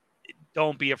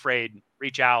 don't be afraid.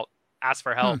 Reach out, ask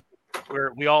for help.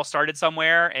 We all started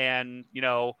somewhere, and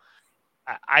I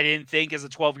didn't think as a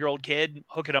 12-year-old kid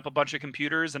hooking up a bunch of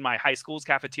computers in my high school's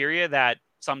cafeteria that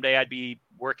someday I'd be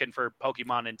working for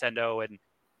Pokemon, Nintendo, and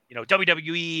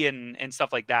WWE and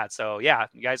stuff like that. So yeah,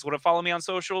 you guys want to follow me on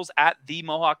socials at the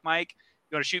Mohawk Mike.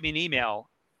 You want to shoot me an email,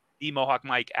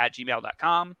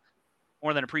 themohawkmike@gmail.com.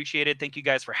 More than appreciated. Thank you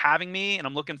guys for having me, and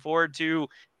I'm looking forward to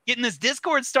getting this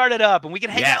Discord started up, and we can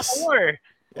hang out more.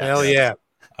 Hell yeah.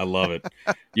 I love it.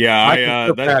 Yeah,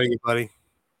 so proud of you, buddy.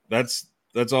 That's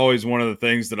always one of the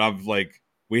things that I've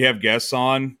we have guests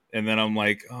on, and then I'm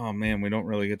like, oh man, we don't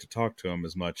really get to talk to them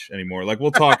as much anymore. Like, we'll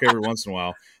talk every once in a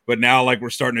while, but now we're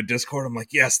starting a Discord. I'm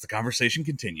like, yes, the conversation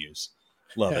continues.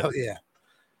 Love Hell it.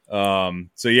 Yeah.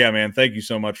 So yeah, man, thank you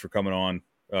so much for coming on.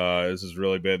 This has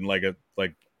really been like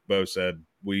Bo said,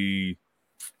 when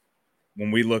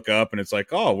we look up and it's like,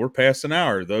 oh, we're past an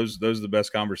hour. Those are the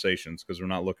best conversations because we're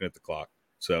not looking at the clock.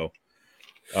 So,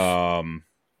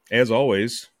 as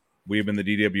always, we have been the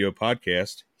DWO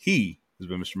podcast. He has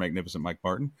been Mr. Magnificent Mike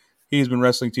Martin. He has been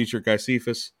Wrestling T-shirt Guy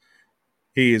Cephas.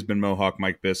 He has been Mohawk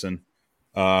Mike Bisson.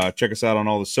 Check us out on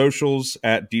all the socials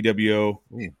at DWO.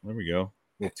 Ooh, there we go.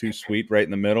 A little too sweet right in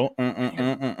the middle.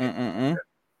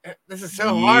 This is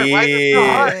so hard. Why is it so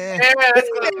hard? Yeah,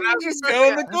 just go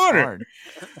in the corner.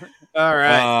 All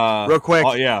right. Real quick.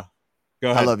 Oh, yeah. Go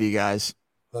ahead. I love you guys.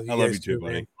 I love you too,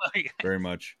 buddy. Very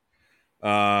much.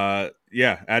 At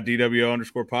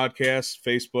DWO_podcast,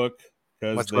 Facebook.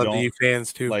 Much love to you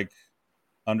fans too. Like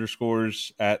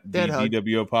underscores at the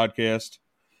DWO podcast.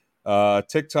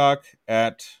 TikTok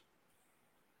at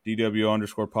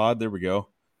DWO_pod. There we go.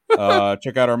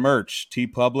 Check out our merch,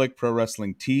 TeePublic, Pro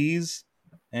Wrestling Tees,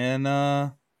 and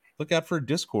look out for a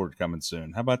Discord coming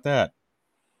soon. How about that?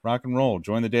 Rock and roll.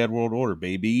 Join the Dad World Order,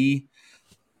 baby.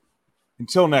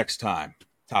 Until next time,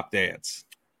 Top Dads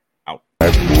out.